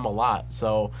helped them a lot.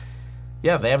 So,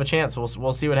 yeah, they have a chance.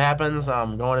 We'll see what happens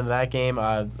going into that game.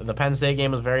 The Penn State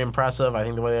game was very impressive. I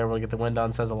think the way they were able to get the win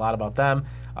done says a lot about them.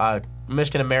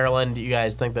 Michigan and Maryland, do you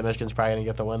guys think that Michigan's probably going to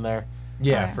get the win there?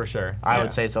 Yeah, for sure. I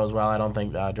would say so as well. I don't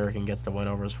think Durkin gets the win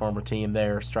over his former team.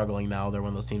 They're struggling now. They're one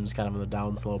of those teams kind of in the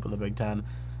downslope in the Big Ten,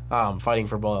 fighting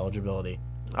for bowl eligibility.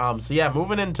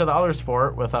 Moving into the other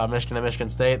sport with Michigan and Michigan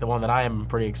State, the one that I am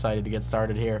pretty excited to get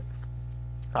started here.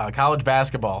 College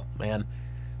basketball, man.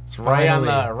 It's right on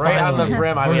the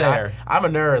brim. I We're mean, there. I'm a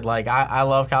nerd. Like I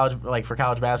love college. Like for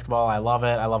college basketball, I love it.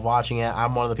 I love watching it.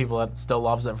 I'm one of the people that still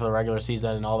loves it for the regular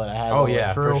season and all that it has. Oh, all the way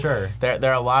yeah, through. for sure.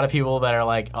 There are a lot of people that are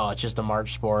like, oh, it's just a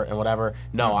March sport and whatever.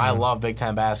 No, I love Big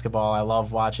Ten basketball. I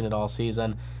love watching it all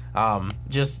season.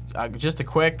 Just a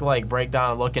quick like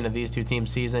breakdown and look into these two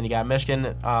teams' season. You got Michigan,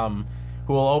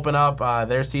 who will open up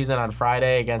their season on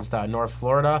Friday against North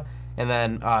Florida, and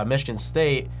then Michigan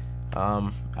State.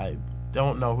 I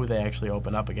don't know who they actually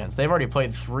open up against. They've already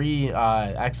played 3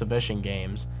 exhibition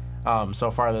games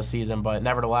so far this season, but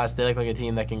nevertheless, they look like a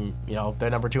team that can, they're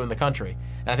number 2 in the country.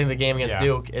 And I think the game against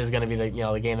Duke is going to be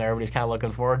the game that everybody's kind of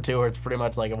looking forward to, where it's pretty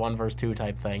much like a 1 versus 2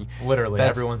 type thing. Literally,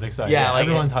 everyone's excited. Yeah, like,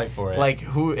 everyone's hyped for it. Like,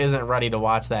 who isn't ready to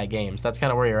watch that game? So that's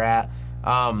kind of where you're at.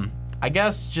 I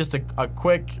guess just a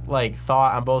quick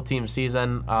thought on both teams'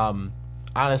 season.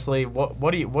 Honestly,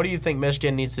 what do you think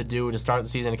Michigan needs to do to start the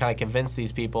season to kind of convince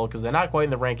these people? Because they're not quite in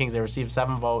the rankings. They received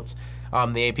 7 votes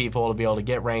the AP poll to be able to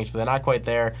get ranked, but they're not quite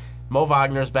there. Mo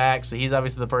Wagner's back, so he's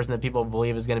obviously the person that people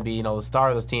believe is going to be the star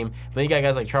of this team. But then you got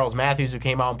guys like Charles Matthews, who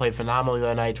came out and played phenomenally the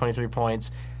other night, 23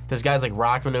 points. There's guys like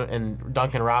Rockman and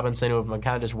Duncan Robinson who have been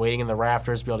kind of just waiting in the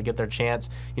rafters to be able to get their chance.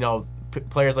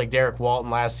 Players like Derek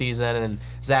Walton last season and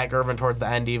Zach Irvin towards the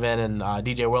end even, and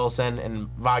DJ Wilson and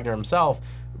Wagner himself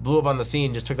blew up on the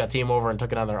scene, just took that team over and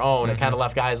took it on their own. It kind of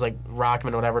left guys like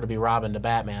Rockman, whatever, to be Robin to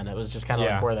Batman. It was just kind of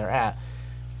like where they're at.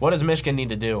 What does Michigan need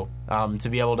to do to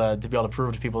be able to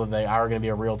prove to people that they are going to be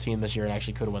a real team this year and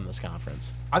actually could win this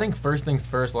conference? I think first things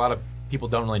first. A lot of people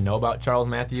don't really know about Charles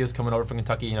Matthews coming over from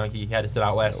Kentucky. He had to sit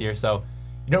out last year, so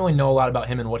you don't really know a lot about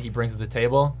him and what he brings to the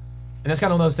table. And that's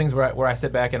kind of one of those things where I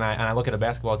sit back and I look at a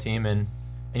basketball team and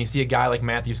you see a guy like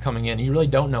Matthews coming in, and you really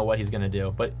don't know what he's going to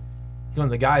do, but he's one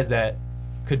of the guys that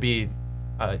could be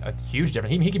a huge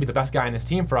difference. He could be the best guy in this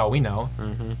team for all we know.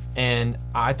 And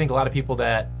I think a lot of people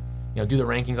that do the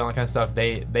rankings, all that kind of stuff,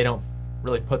 they don't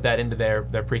really put that into their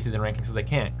preseason rankings because they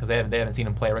can't, because they haven't seen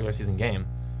him play a regular season game.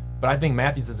 But I think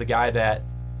Matthews is a guy that,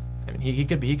 he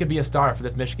could be a star for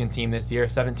this Michigan team this year.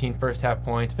 17 first half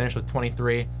points, finished with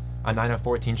 23 on 9 of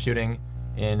 14 shooting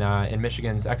in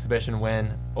Michigan's exhibition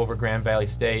win over Grand Valley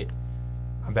State.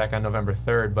 I'm back on November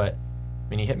 3rd, but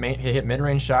he hit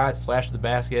mid-range shots, slashed the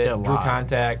basket, drew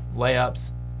contact,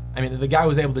 layups. The guy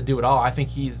was able to do it all. I think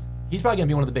he's probably going to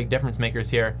be one of the big difference makers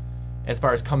here as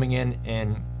far as coming in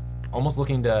and almost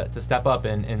looking to step up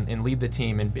and lead the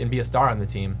team and be a star on the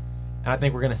team. And I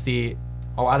think we're going to see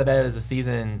a lot of that as the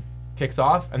season kicks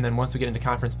off, and then once we get into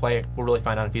conference play, we'll really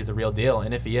find out if he's a real deal.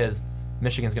 And if he is,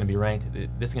 Michigan's going to be ranked.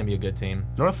 This is going to be a good team.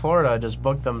 North Florida just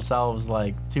booked themselves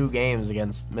 2 games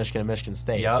against Michigan and Michigan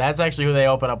State. Yep. So that's actually who they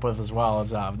open up with as well.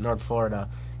 It's North Florida.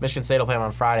 Michigan State will play them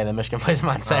on Friday, then Michigan plays them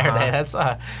on Saturday. That's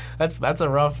a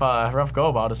rough go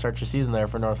about to start your season there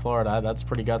for North Florida. That's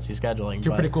pretty gutsy scheduling. 2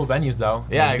 pretty cool venues though.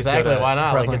 Yeah, exactly. Why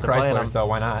not? Breslin Get to play them. So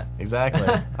why not? Exactly.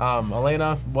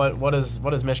 Elena, what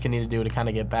does Michigan need to do to kind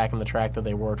of get back on the track that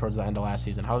they were towards the end of last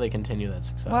season? How do they continue that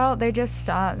success? Well, they just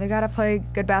they got to play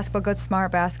good basketball, good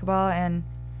smart basketball, and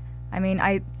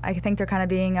I think they're kind of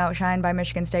being outshined by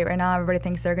Michigan State right now. Everybody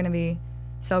thinks they're going to be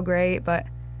so great, but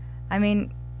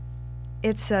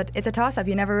it's a toss-up.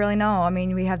 You never really know.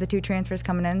 We have the 2 transfers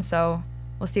coming in, so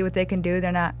we'll see what they can do.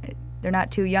 They're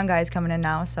not 2 young guys coming in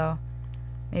now, so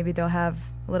maybe they'll have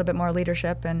a little bit more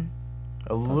leadership. And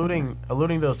alluding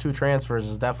those 2 transfers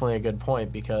is definitely a good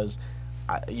point, because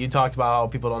you talked about how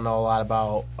people don't know a lot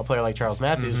about a player like Charles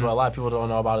Matthews. What a lot of people don't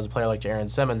know about is a player like Aaron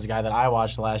Simmons, a guy that I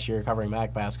watched last year covering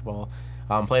MAC basketball.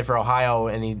 Played for Ohio,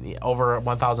 and he over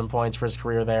 1,000 points for his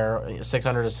career there,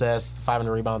 600 assists,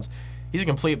 500 rebounds. He's a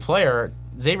complete player.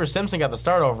 Xavier Simpson got the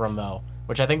start over him, though,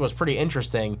 which I think was pretty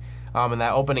interesting in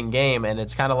that opening game. And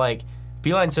it's kind of like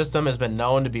Beeline's system has been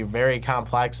known to be very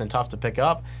complex and tough to pick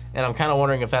up. And I'm kind of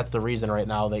wondering if that's the reason right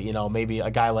now that, maybe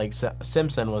a guy like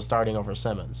Simpson was starting over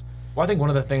Simmons. Well, I think one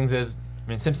of the things is,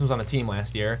 Simpson was on the team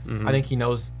last year. I think he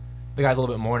knows the guys a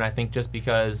little bit more, and I think just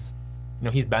because,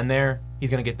 he's been there, he's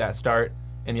going to get that start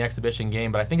in the exhibition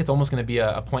game. But I think it's almost going to be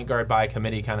a point guard by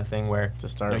committee kind of thing where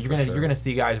you're going to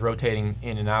see guys rotating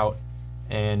in and out,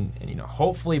 and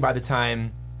hopefully by the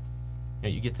time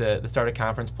you get to the start of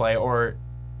conference play, or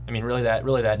really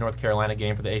that North Carolina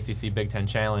game for the ACC Big Ten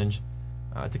Challenge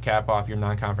to cap off your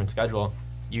non-conference schedule,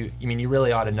 you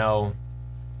really ought to know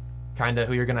kind of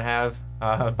who you're going to have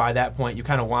by that point. You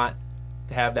kind of want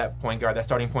to have that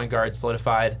starting point guard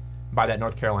solidified by that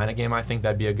North Carolina game. I think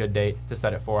that'd be a good date to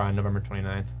set it for on November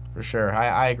 29th. For sure.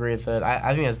 I agree with it.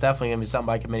 I think it's definitely going to be something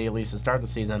by committee at least to start the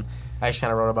season. I actually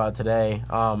kind of wrote about it today.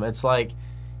 It's like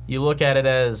you look at it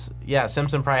as, yeah,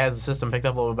 Simpson probably has the system picked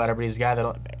up a little bit better, but he's a guy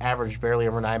that averaged barely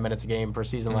over 9 minutes a game per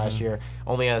season last year,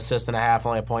 only an assist and a half,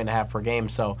 only a point and a half per game.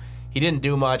 So he didn't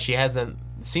do much. He hasn't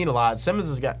seen a lot. Simmons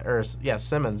is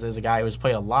a guy who's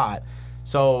played a lot.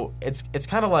 So it's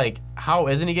kind of like, how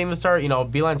isn't he getting the start?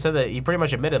 Beilein said that he pretty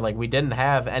much admitted, like, we didn't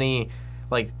have any,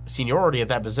 like, seniority at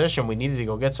that position. We needed to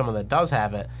go get someone that does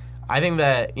have it. I think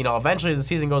that, eventually as the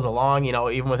season goes along,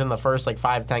 even within the first,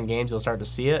 5 to 10 games, you'll start to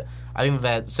see it. I think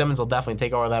that Simmons will definitely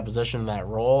take over that position, that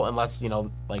role, unless,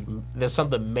 there's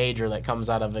something major that comes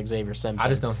out of Xavier Simpson. I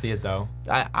just don't see it, though.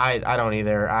 I don't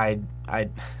either. I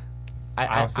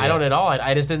don't at all.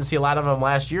 I just didn't see a lot of him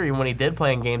last year. Even when he did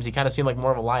play in games, he kind of seemed like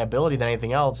more of a liability than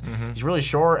anything else. He's really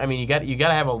short. I mean, you got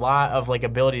to have a lot of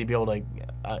ability to be able to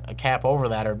cap over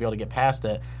that or be able to get past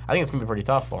it. I think it's gonna be pretty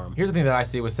tough for him. Here's the thing that I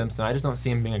see with Simpson. I just don't see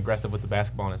him being aggressive with the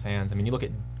basketball in his hands. I mean, you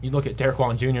look at Derek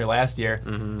Walton Jr. last year,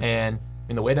 and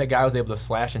the way that guy was able to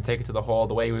slash and take it to the hole,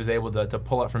 the way he was able to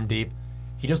pull up from deep,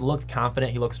 he just looked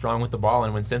confident. He looked strong with the ball.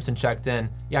 And when Simpson checked in,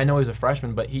 yeah, I know he was a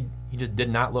freshman, but he just did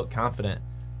not look confident.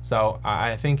 So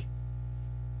I think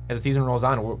as the season rolls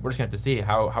on, we're just going to have to see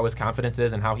how his confidence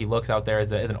is and how he looks out there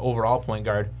as an overall point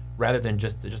guard rather than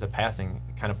just a passing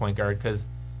kind of point guard, because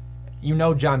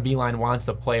John Beilein wants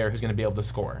a player who's going to be able to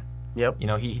score. Yep.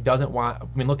 He doesn't want. I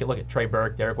mean, look at Trey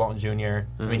Burke, Derek Walton Jr.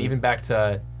 I mean, even back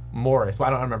to Morris. Well,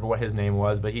 I don't remember what his name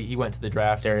was, but he went to the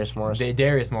draft. Darius Morris.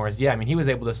 Darius Morris. Yeah, I mean, he was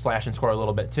able to slash and score a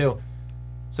little bit too.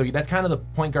 So that's kind of the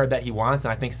point guard that he wants,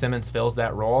 and I think Simmons fills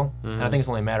that role. And I think it's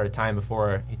only a matter of time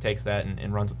before he takes that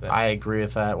and runs with it. I agree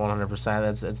with that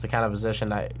 100%. It's the kind of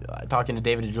position. Talking to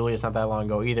David DeJulius not that long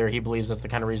ago either, he believes that's the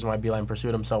kind of reason why Beilein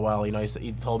pursued him so well.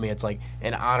 He told me it's like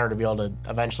an honor to be able to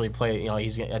eventually play.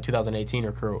 He's a 2018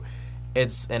 recruit.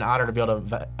 It's an honor to be able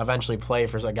to eventually play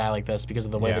for a guy like this because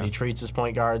of the way that he treats his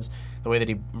point guards, the way that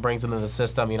he brings them into the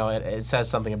system. It says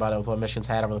something about it with what Michigan's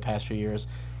had over the past few years.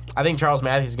 I think Charles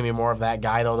Matthews is going to be more of that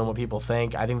guy, though, than what people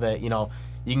think. I think that, you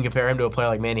can compare him to a player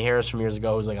like Manny Harris from years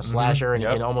ago who's like a slasher and he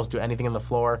can almost do anything on the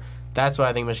floor. That's what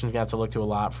I think Michigan's going to have to look to a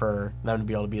lot for them to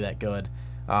be able to be that good.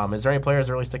 Is there any players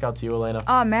that really stick out to you, Elena?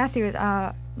 Matthews,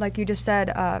 like you just said,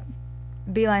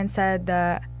 Beilein said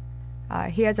that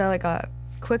he has a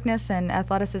quickness and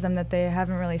athleticism that they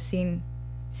haven't really seen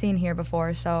here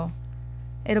before. So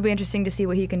it'll be interesting to see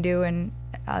what he can do and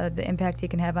the impact he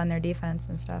can have on their defense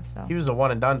and stuff. So he was a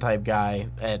one-and-done type guy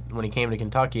when he came to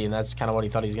Kentucky, and that's kind of what he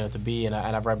thought he was going to be. And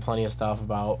I've read plenty of stuff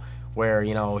about where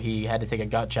he had to take a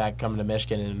gut check coming to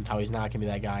Michigan and how he's not going to be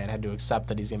that guy and had to accept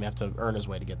that he's going to have to earn his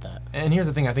way to get that. And here's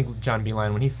the thing, I think John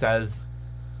Beilein, when he says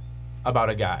about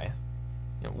a guy,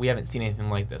 we haven't seen anything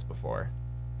like this before,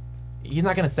 he's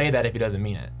not going to say that if he doesn't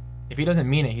mean it. If he doesn't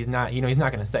mean it, he's not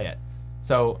going to say it.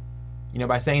 So,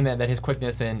 by saying that his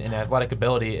quickness and athletic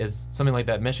ability is something like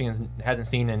that Michigan hasn't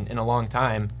seen in a long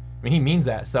time, I mean, he means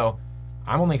that. So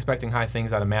I'm only expecting high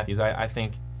things out of Matthews. I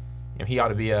think he ought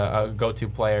to be a go-to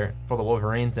player for the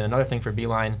Wolverines. And another thing for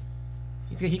Beilein,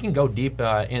 he can go deep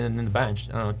in the bench.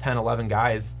 I don't know, 10, 11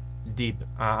 guys deep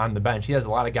on the bench. He has a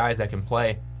lot of guys that can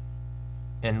play.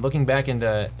 And looking back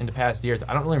into past years,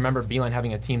 I don't really remember Beilein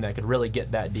having a team that could really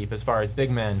get that deep as far as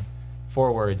big men,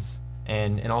 forwards,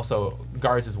 and also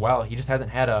guards as well. He just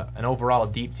hasn't had an overall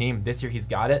deep team. This year he's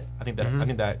got it. I think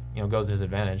that goes to his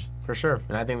advantage. For sure.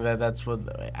 And I think that's what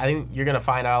I think you're going to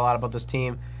find out a lot about this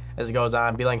team as it goes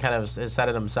on. Beilein kind of has said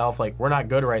it himself, like, we're not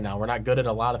good right now. We're not good at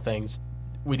a lot of things.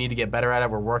 We need to get better at it.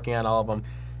 We're working on all of them.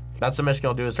 That's what Michigan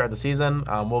will do to start the season.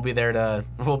 We'll be there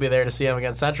to see them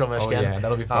against Central Michigan. Oh yeah,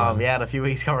 that'll be fun. In a few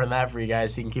weeks covering that for you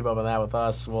guys, so you can keep up on that with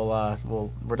us. We're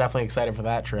definitely excited for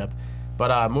that trip.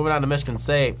 But moving on to Michigan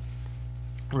State,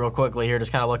 real quickly here,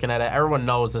 just kind of looking at it. Everyone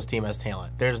knows this team has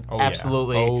talent. There's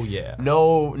absolutely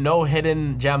no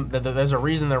hidden gem. There's a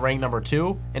reason they're ranked number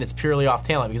 2, and it's purely off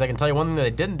talent. Because I can tell you one thing that they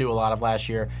didn't do a lot of last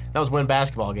year, that was win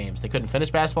basketball games. They couldn't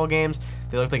finish basketball games.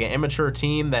 They looked like an immature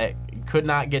team that could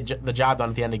not get the job done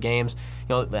at the end of games.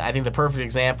 I think the perfect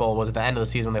example was at the end of the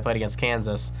season when they played against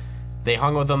Kansas. They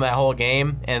hung with them that whole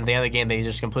game, and at the end of the game, they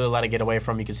just completely let it get away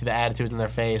from them. You can see the attitudes in their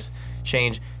face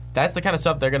change. That's the kind of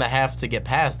stuff they're going to have to get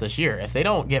past this year. If they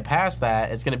don't get past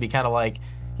that, it's going to be kind of like,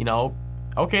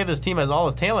 okay, this team has all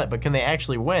this talent, but can they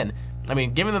actually win? I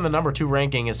mean, giving them the number 2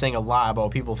 ranking is saying a lot about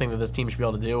what people think that this team should be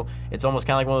able to do. It's almost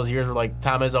kind of like one of those years where, like,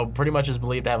 Tom Izzo pretty much is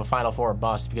believed to have a Final Four or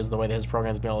bust because of the way that his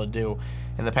program's been able to do.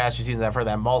 In the past few seasons, I've heard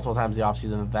that multiple times the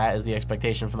offseason, that is the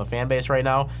expectation from the fan base right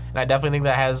now. And I definitely think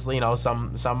that has,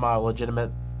 some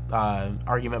legitimate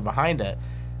argument behind it.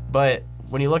 But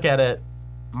when you look at it,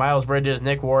 Miles Bridges,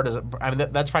 Nick Ward,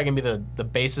 that's probably going to be the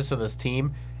basis of this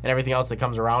team. and everything else that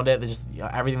comes around it. They just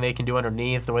everything they can do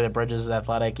underneath, the way that Bridges is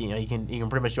athletic. He can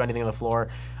pretty much do anything on the floor.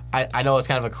 I know it's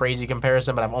kind of a crazy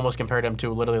comparison, but I've almost compared him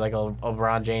to literally like a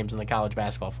LeBron James in the college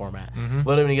basketball format.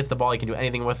 Literally, when he gets the ball, he can do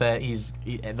anything with it.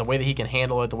 The way that he can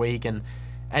handle it, the way he can,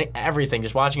 everything.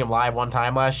 Just watching him live one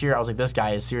time last year, I was like, this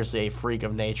guy is seriously a freak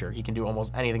of nature. He can do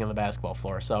almost anything on the basketball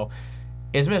floor. So,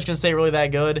 is Michigan State really that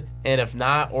good? And if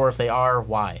not, or if they are,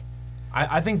 why?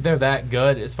 I think they're that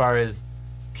good as far as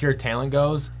pure talent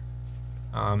goes.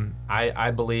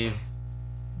 I believe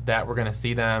that we're going to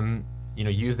see them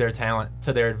use their talent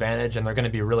to their advantage, and they're going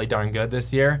to be really darn good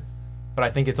this year. But I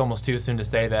think it's almost too soon to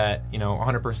say that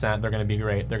 100% they're going to be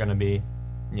great. They're going to be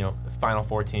Final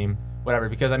Four team, whatever.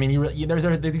 Because I mean,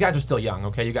 these guys are still young.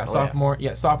 Okay, you got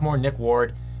sophomore Nick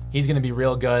Ward. He's going to be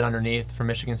real good underneath from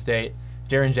Michigan State.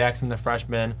 Jaren Jackson, the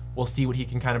freshman, we'll see what he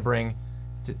can kind of bring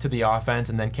to the offense.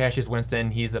 And then Cassius Winston,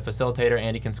 he's a facilitator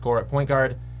and he can score at point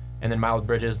guard. And then Miles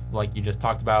Bridges, like you just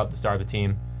talked about, the star of the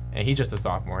team, and he's just a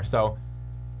sophomore. So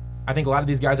I think a lot of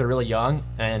these guys are really young,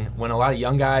 and when a lot of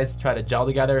young guys try to gel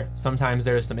together, sometimes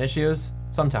there's some issues.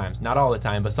 Sometimes, not all the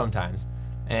time, but sometimes.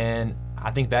 And I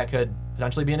think that could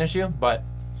potentially be an issue. But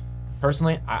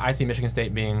personally, I see Michigan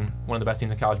State being one of the best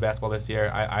teams in college basketball this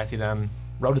year. I see them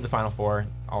road to the Final Four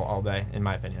all day, in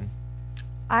my opinion.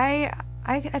 I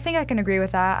think I can agree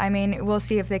with that. I mean, we'll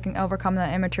see if they can overcome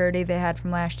the immaturity they had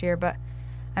from last year. But,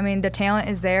 I mean, the talent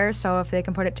is there, so if they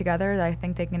can put it together, I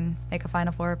think they can make a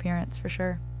Final Four appearance for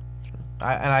sure.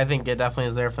 I think it definitely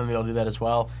is there for them to be able to do that as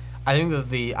well. I think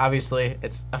that obviously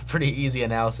it's a pretty easy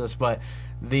analysis, but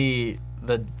the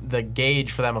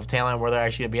gauge for them of talent, where they're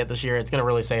actually going to be at this year, it's going to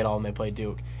really say it all when they play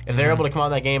Duke. If they're able to come out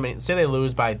of that game and say they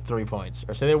lose by 3 points,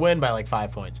 or say they win by like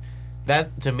 5 points,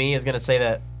 that to me is going to say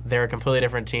that they're a completely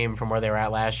different team from where they were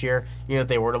at last year. If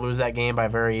they were to lose that game by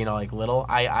very little,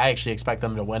 I actually expect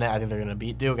them to win it. I think they're going to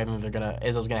beat Duke. I think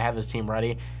Izzo's going to have his team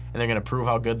ready, and they're going to prove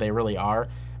how good they really are.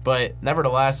 But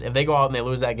nevertheless, if they go out and they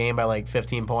lose that game by like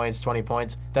 15 points, 20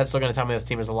 points, that's still going to tell me this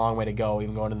team is a long way to go,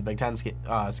 even going to the Big Ten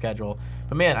schedule.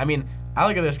 But man, I mean, I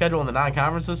look at their schedule in the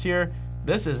non-conference this year.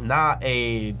 This is not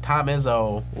a Tom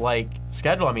Izzo-like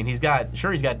schedule. I mean, he's got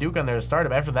Duke on there to start,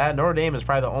 but after that, Notre Dame is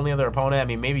probably the only other opponent. I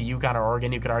mean, maybe UConn or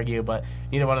Oregon, you could argue, but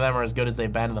neither one of them are as good as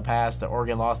they've been in the past.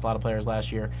 Oregon lost a lot of players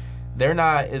last year. They're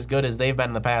not as good as they've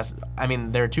been in the past. I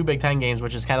mean, there are 2 Big Ten games,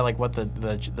 which is kind of like what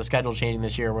the schedule changing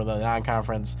this year, where the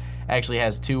non-conference actually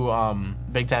has 2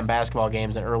 Big Ten basketball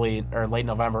games in late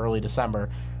November, early December.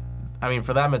 I mean,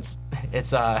 for them, it's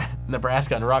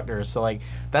Nebraska and Rutgers, so like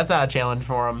that's not a challenge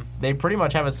for them. They pretty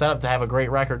much have it set up to have a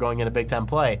great record going into Big Ten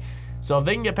play. So if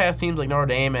they can get past teams like Notre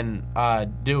Dame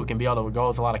and Duke and be able to go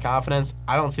with a lot of confidence,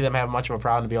 I don't see them having much of a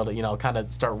problem to be able to kind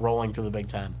of start rolling through the Big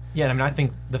Ten. Yeah, I mean, I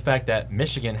think the fact that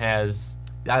Michigan has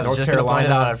North Carolina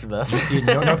out after this.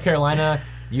 North Carolina,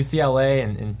 UCLA,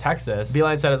 and Texas.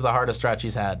 Beilein said it's the hardest stretch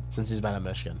he's had since he's been at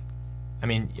Michigan. I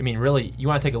mean, really, you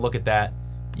want to take a look at that.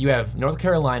 You have North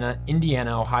Carolina,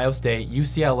 Indiana, Ohio State,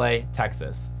 UCLA,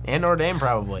 Texas, and Notre Dame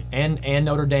probably, and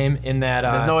Notre Dame in that.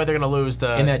 There's no way they're going to lose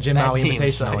to in that Jim Howe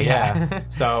Invitational. So, yeah.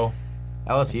 So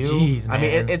LSU. Jeez, man. I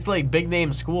mean, it's like big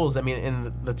name schools. I mean,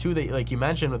 in the 2 that like you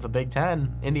mentioned with the Big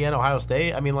Ten, Indiana, Ohio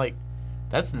State. I mean, like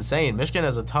that's insane. Michigan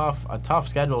has a tough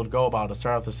schedule to go about to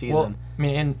start out the season.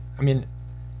 Well, I mean,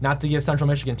 not to give Central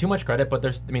Michigan too much credit, but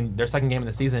their second game of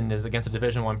the season is against a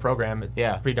Division I program.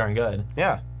 It's pretty darn good.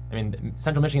 Yeah. I mean,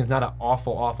 Central Michigan's not an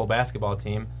awful basketball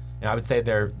team, and I would say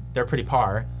they're pretty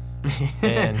par.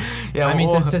 And yeah, I mean,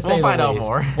 to say we'll find the out least.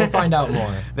 more. We'll find out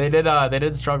more. They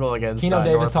did struggle against. Keno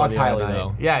Davis North talks the other highly night.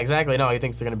 though. Yeah, exactly. No, he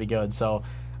thinks they're going to be good. So,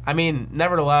 I mean,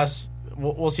 nevertheless,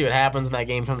 we'll see what happens when that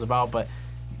game comes about. But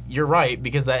you're right,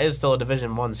 because that is still a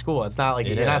Division I school. It's not like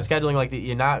you're not scheduling like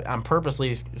you're not. I'm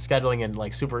purposely scheduling a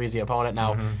like super easy opponent.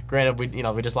 Now, granted,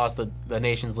 we just lost the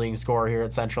Nations League score here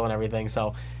at Central and everything.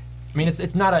 So. I mean,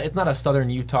 it's not a Southern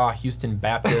Utah, Houston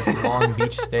Baptist, Long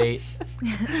Beach State.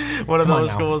 One of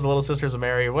those schools, the Little Sisters of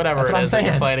Mary, whatever it is that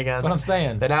you're playing against. That's what I'm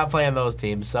saying. They're not playing those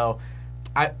teams. So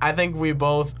I think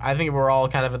we're all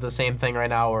kind of at the same thing right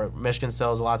now, where Michigan still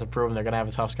has a lot to prove, and they're going to have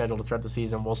a tough schedule to start the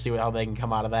season. We'll see how they can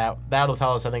come out of that. That'll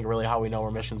tell us, I think, really how we know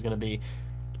where Michigan's going to be.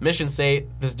 Michigan State,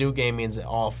 this Duke game means it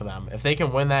all for them. If they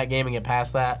can win that game and get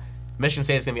past that, Michigan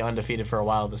State's going to be undefeated for a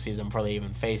while this season before they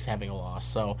even face having a loss.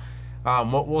 So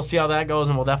we'll see how that goes,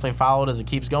 and we'll definitely follow it as it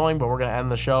keeps going. But we're going to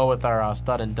end the show with our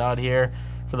stud and dud here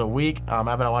for the week.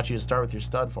 Evan, I want you to start with your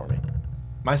stud for me.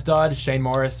 My stud, Shane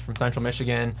Morris from Central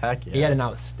Michigan. Heck yeah. He had an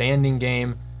outstanding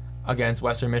game against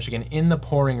Western Michigan in the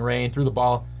pouring rain. Threw the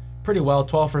ball pretty well,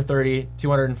 12 for 30,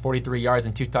 243 yards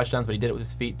and 2 touchdowns, but he did it with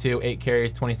his feet too. 8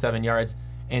 carries, 27 yards,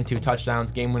 and 2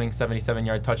 touchdowns. Game-winning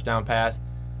 77-yard touchdown pass.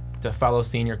 to fellow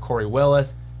senior Corey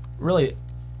Willis. Really,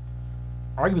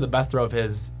 arguably the best throw of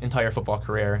his entire football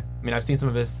career. I mean, I've seen some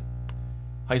of his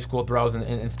high school throws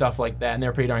and stuff like that, and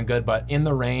they're pretty darn good. But in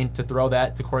the rain, to throw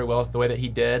that to Corey Willis the way that he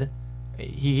did,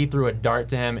 he threw a dart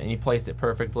to him, and he placed it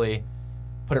perfectly,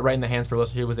 put it right in the hands for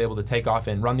Willis. He was able to take off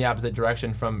and run the opposite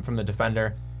direction from the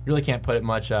defender. You really can't put it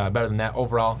much better than that.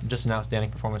 Overall, just an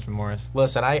outstanding performance from Morris.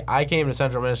 Listen, I came to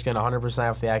Central Michigan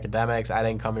 100% for the academics. I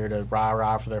didn't come here to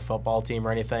rah-rah for their football team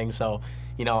or anything. So,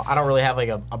 I don't really have like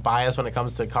a bias when it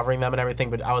comes to covering them and everything,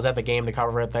 but I was at the game to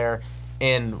cover it there.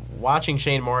 And watching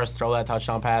Shane Morris throw that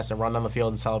touchdown pass and run down the field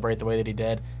and celebrate the way that he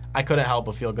did, I couldn't help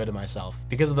but feel good to myself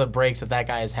because of the breaks that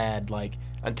guy has had, like,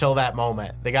 until that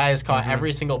moment. The guy has caught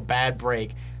every single bad break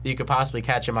that you could possibly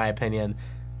catch, in my opinion,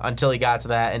 until he got to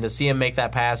that. And to see him make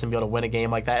that pass and be able to win a game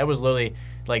like that, it was literally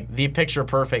like the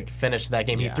picture-perfect finish to that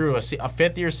game. Yeah. He threw a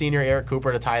fifth-year senior, Eric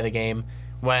Cooper, to tie the game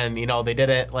when, they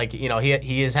didn't, like,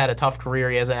 he has had a tough career.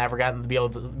 He hasn't ever gotten to be able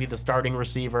to be the starting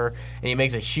receiver, and he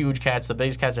makes a huge catch, the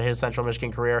biggest catch of his Central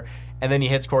Michigan career, and then he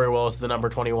hits Corey Willis, the number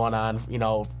 21 on,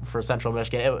 for Central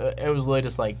Michigan. It was really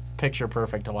just, like,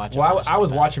 picture-perfect to watch. Well, I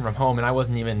was watching from home, and I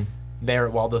wasn't even there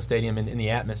at Waldo Stadium in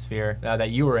the atmosphere that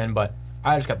you were in, but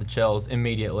I just got the chills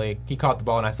immediately. He caught the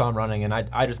ball, and I saw him running, and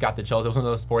I just got the chills. It was one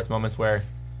of those sports moments where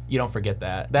you don't forget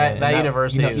that. That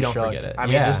university you don't shook. Forget it. I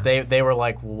mean, just they were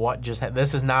like, what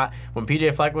this is not, when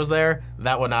PJ Fleck was there,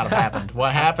 that would not have happened.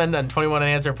 What happened on 21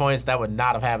 unanswered points, that would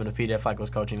not have happened if PJ Fleck was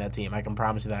coaching that team. I can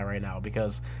promise you that right now,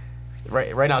 because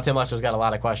right now Tim Lester's got a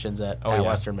lot of questions at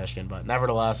Western Michigan. But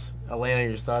nevertheless, Elena,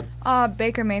 your stud?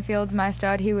 Baker Mayfield's my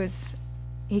stud.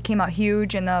 He came out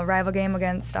huge in the rival game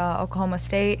against Oklahoma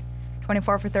State.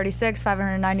 24 for 36,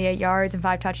 598 yards, and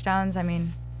 5 touchdowns. I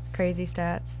mean, crazy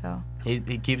stats. So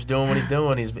he keeps doing what he's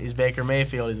doing. He's Baker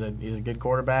Mayfield. He's a good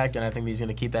quarterback, and I think he's going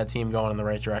to keep that team going in the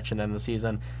right direction in the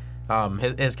season.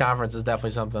 His conference is definitely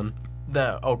something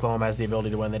that Oklahoma has the ability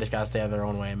to win. They just got to stay out of their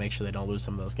own way and make sure they don't lose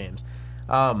some of those games.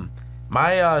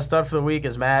 My stud for the week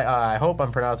is Matt. I hope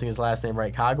I'm pronouncing his last name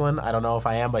right. Coughlin. I don't know if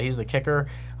I am, but he's the kicker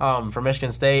for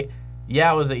Michigan State.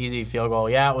 Yeah, it was an easy field goal.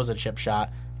 Yeah, it was a chip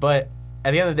shot. But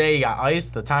at the end of the day, you got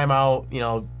iced, the timeout,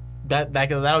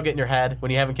 that'll get in your head when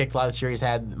you haven't kicked a lot this year. He's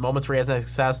had moments where he hasn't had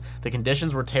success. The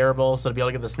conditions were terrible, so to be able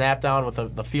to get the snap down with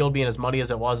the field being as muddy as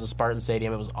it was at Spartan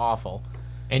Stadium, it was awful.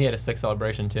 And he had a sick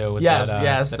celebration, too, with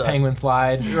the penguin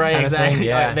slide. Right, exactly.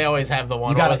 Yeah. They always have the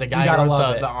one. Always a guy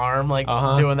with the arm,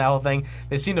 doing that whole thing.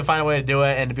 They seem to find a way to do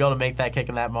it, and to be able to make that kick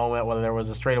in that moment, whether there was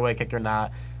a straightaway kick or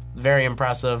not, very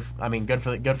impressive. I mean, good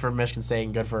for Michigan State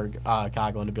and good for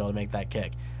Coughlin to be able to make that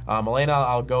kick. Elena,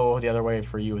 I'll go the other way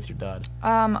for you with your dud.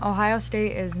 Ohio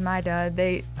State is my dud.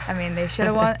 They should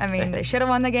have won. They should have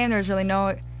won the game. There was really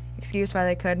no excuse why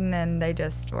they couldn't, and they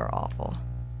just were awful.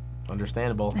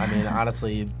 Understandable. I mean,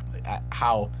 honestly,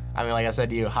 how? I mean, like I said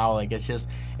to you, how? Like, it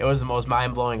was the most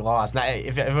mind-blowing loss. Now,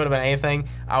 if it would have been anything,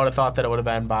 I would have thought that it would have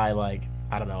been by, like,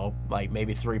 I don't know, like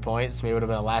maybe 3 points. Maybe it would have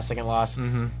been a last-second loss.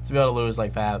 Mm-hmm. To be able to lose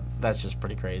like that, that's just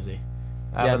pretty crazy.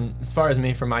 And as far as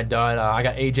me for my dud, I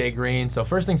got AJ Green. So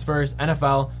first things first,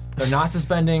 NFL, they're not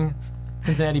suspending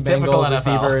Cincinnati Bengals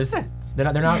receivers.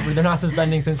 They're not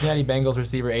suspending Cincinnati Bengals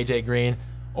receiver AJ Green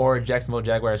or Jacksonville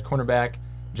Jaguars cornerback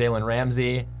Jalen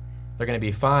Ramsey. They're going to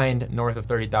be fined north of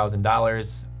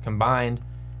 $30,000 combined.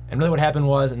 And really what happened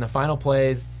was in the final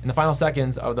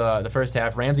seconds of the first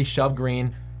half, Ramsey shoved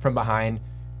Green from behind.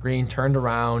 Green turned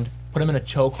around, put him in a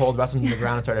chokehold, wrestled him to the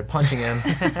ground, and started punching him.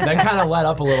 Then kind of let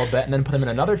up a little bit, and then put him in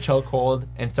another chokehold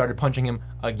and started punching him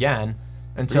again.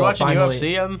 Until were you watching finally,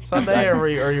 UFC on Sunday, or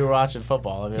were you watching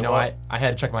football? I mean, I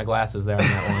had to check my glasses there on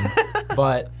that one.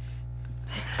 But,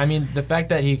 I mean, the fact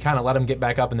that he kind of let him get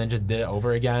back up and then just did it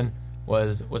over again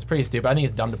was pretty stupid. I think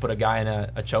it's dumb to put a guy in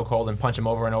a chokehold and punch him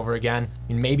over and over again.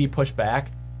 I mean, maybe push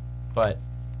back, but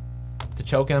to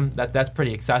choke him, that's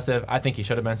pretty excessive. I think he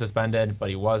should have been suspended, but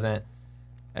he wasn't.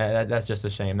 That's just a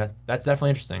shame. That's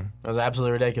definitely interesting. It was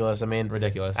absolutely ridiculous. I mean,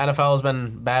 ridiculous. NFL has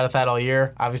been bad at that all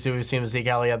year. Obviously, we've seen with Zeke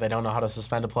Elliott, they don't know how to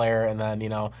suspend a player. And then,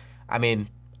 I mean,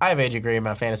 I have AJ Green in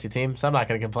my fantasy team, so I'm not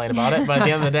going to complain about it. But at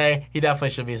the end of the day, he definitely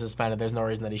should be suspended. There's no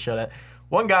reason that he shouldn't.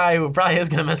 One guy who probably is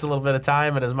going to miss a little bit of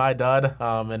time and is my dud,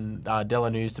 and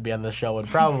Dylan, who used to be on this show, would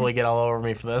probably get all over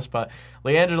me for this, but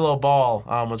LiAngelo Ball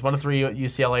was one of 3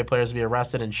 UCLA players to be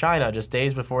arrested in China just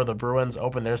days before the Bruins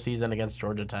opened their season against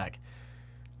Georgia Tech.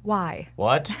 Why?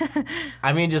 What?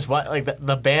 I mean, just what? Like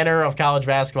the banner of college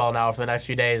basketball now for the next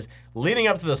few days leading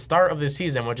up to the start of the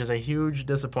season, which is a huge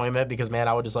disappointment because, man,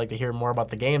 I would just like to hear more about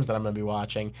the games that I'm going to be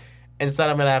watching. Instead,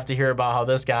 I'm going to have to hear about how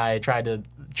this guy tried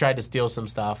tried to steal some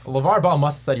stuff. LeVar Ball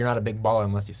must have said you're not a big baller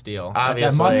unless you steal.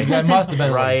 Obviously. That must have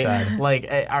been right. what he said. Like,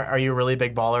 are you a really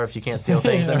big baller if you can't steal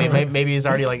things? I mean, maybe he's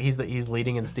already like he's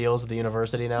leading in steals at the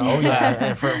university now. Oh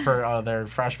yeah, for their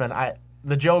freshmen.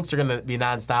 The jokes are gonna be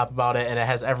nonstop about it, and it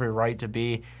has every right to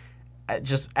be.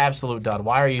 Just absolute dud.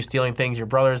 Why are you stealing things? Your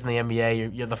brother's in the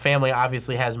NBA. The family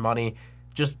obviously has money.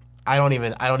 Just I don't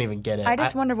even get it. I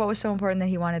just wonder what was so important that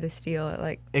he wanted to steal it.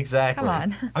 Like, exactly. come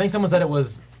on. I think someone said it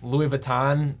was Louis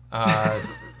Vuitton,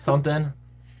 something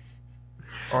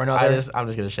or another. I'm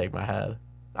just gonna shake my head.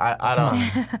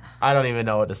 I don't even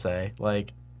know what to say.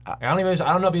 Like, I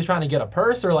don't know if he was trying to get a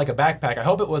purse or like a backpack. I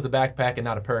hope it was a backpack and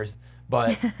not a purse.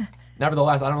 But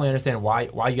nevertheless, I don't really understand why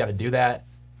you got to do that.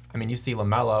 I mean, you see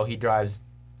LaMelo, he drives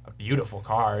a beautiful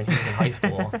car and he's in high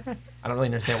school. I don't really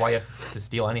understand why you have to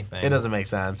steal anything. It doesn't make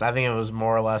sense. I think it was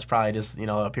more or less probably just,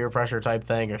 a peer pressure type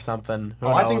thing or something. Who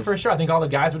knows? I think for sure. I think all the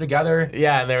guys were together.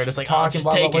 Yeah, and they were just like, talking,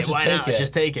 just take it. Why not?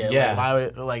 Just take it. Yeah.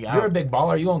 You're a big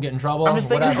baller. You won't get in trouble. I'm just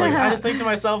thinking, I just think to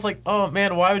myself, like, oh,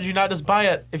 man, why would you not just buy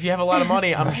it if you have a lot of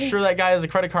money? I'm sure that guy has a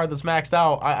credit card that's maxed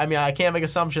out. I mean, I can't make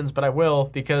assumptions, but I will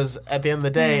because at the end of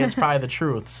the day, it's probably the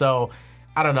truth. So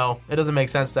I don't know. It doesn't make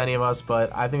sense to any of us,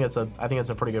 but I think it's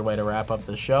a pretty good way to wrap up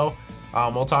the show.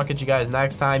 We'll talk at you guys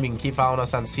next time. You can keep following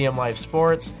us on CM Life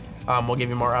Sports. We'll give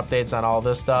you more updates on all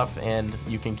this stuff, and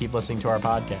you can keep listening to our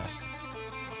podcasts.